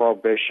during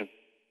Prohibition,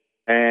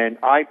 and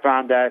I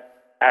found that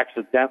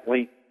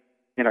accidentally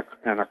in a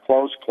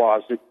clothes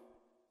closet.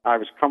 I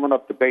was coming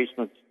up the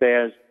basement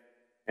stairs,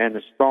 and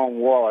the stone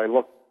wall. I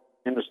looked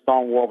in the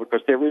stone wall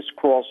because there is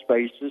crawl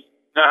spaces,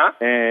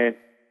 and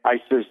I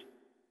says,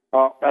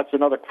 "Oh, that's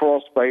another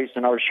crawl space."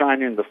 And I was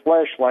shining the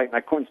flashlight, and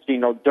I couldn't see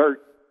no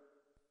dirt.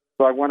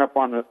 So I went up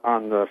on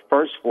the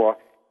first floor,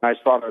 and I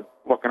started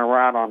looking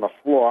around on the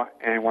floor.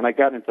 And when I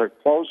got into the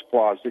clothes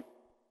closet,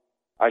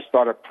 I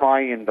started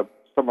prying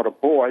some of the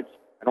boards,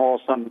 and all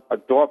of a sudden a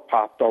door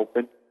popped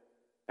open,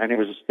 and there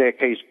was a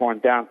staircase going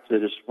down to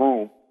this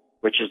room,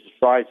 which is the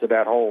size of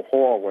that whole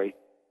hallway,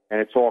 and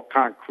it's all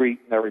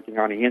concrete and everything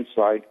on the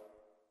inside.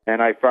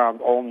 And I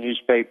found old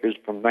newspapers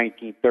from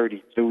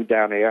 1932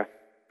 down there,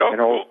 and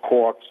old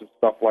corks and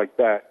stuff like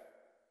that.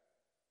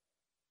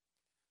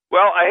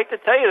 Well, I hate to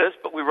tell you this,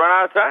 but we run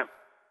out of time.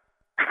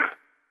 Can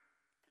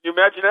you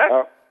imagine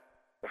that?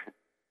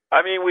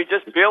 I mean, we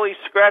just barely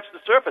scratched the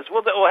surface.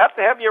 We'll have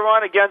to have you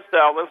on again,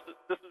 Sal.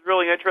 This is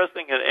really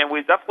interesting, and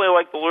we definitely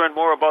like to learn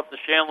more about the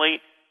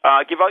Shanley.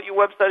 Give out your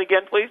website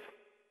again, please.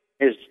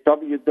 It's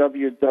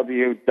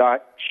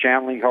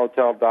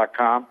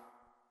www.shanleyhotel.com,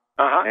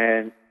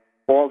 and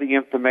all the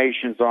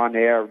information's on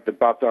there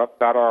about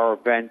our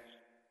events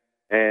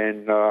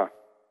and our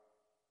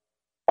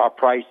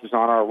prices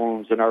on our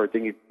rooms and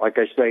everything. Like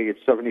I say,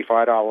 it's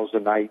 $75 a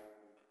night.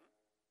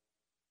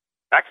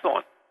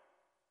 Excellent.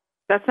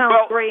 That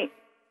sounds great.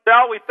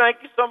 Sal, we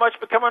thank you so much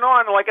for coming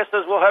on. And like I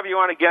said, we'll have you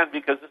on again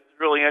because this is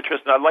really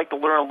interesting. I'd like to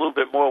learn a little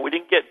bit more. We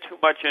didn't get too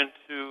much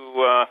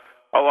into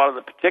a lot of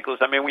the particulars.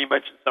 I mean, we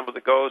mentioned some of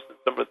the ghosts and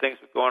some of the things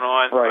that are going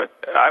on. Right.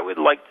 But I would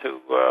like to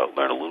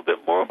learn a little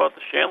bit more about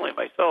the Shanley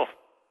myself.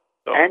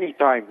 So.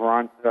 Anytime,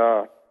 Ron.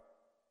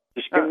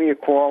 Just give me a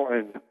call,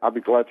 and I'll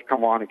be glad to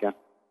come on again.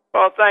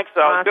 Well, thanks,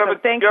 Sal. Awesome.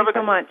 Thank you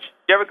so much.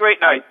 You have a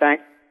great night. Thank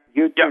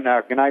you too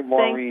now. Good night,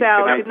 Maureen. Thanks,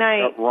 Sal. Good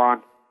night.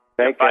 Ron.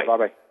 Take care.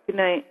 Bye-bye. Good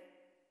night.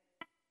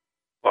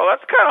 Well,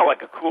 that's kind of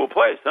like a cool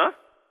place, huh?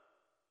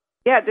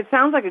 Yeah, it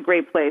sounds like a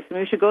great place.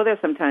 We should go there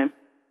sometime.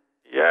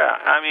 Yeah,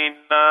 I mean,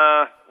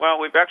 well,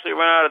 we've actually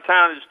run out of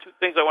time. There's 2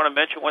 things I want to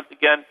mention once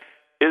again.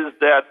 Is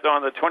that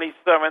on the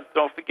 27th,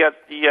 don't forget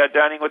the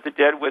Dining with the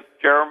Dead with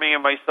Jeremy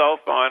and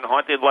myself on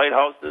Haunted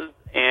Lighthouses,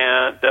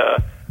 and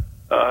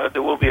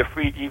there will be a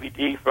free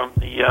DVD from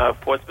the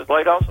Portsmouth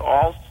Lighthouse.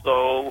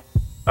 Also,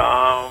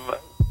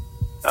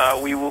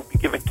 we will be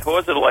giving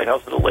tours of the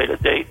lighthouse at a later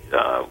date,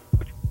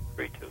 which will be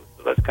free too.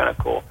 So that's kind of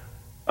cool.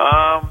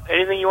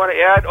 Anything you want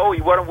to add? Oh,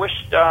 you want to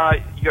wish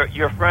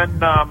your friend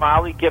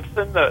Molly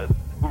Gibson,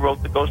 who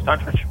wrote The Ghost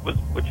Hunter,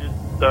 which is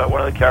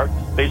one of the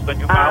characters based on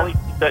you, Molly.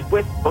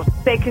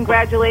 Say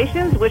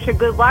congratulations, wish her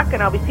good luck,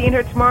 and I'll be seeing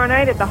her tomorrow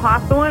night at the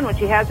Hawthorne when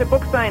she has her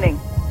book signing.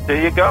 There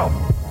you go.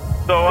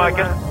 So I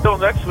guess until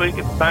next week,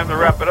 it's time to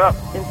wrap it up.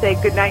 And say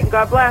good night and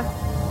God bless.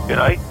 Good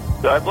night.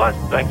 God bless.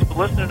 Thanks for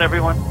listening,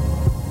 everyone.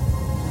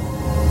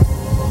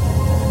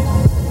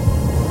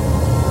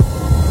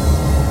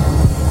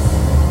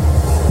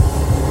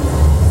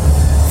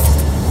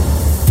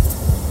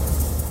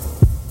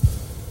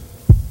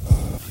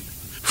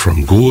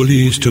 From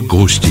ghoulies to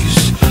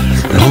ghosties,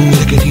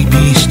 long-leggedy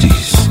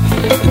beasties,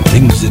 and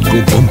things that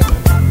go bump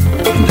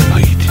in the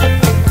night.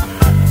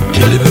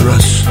 Deliver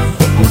us,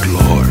 good Lord.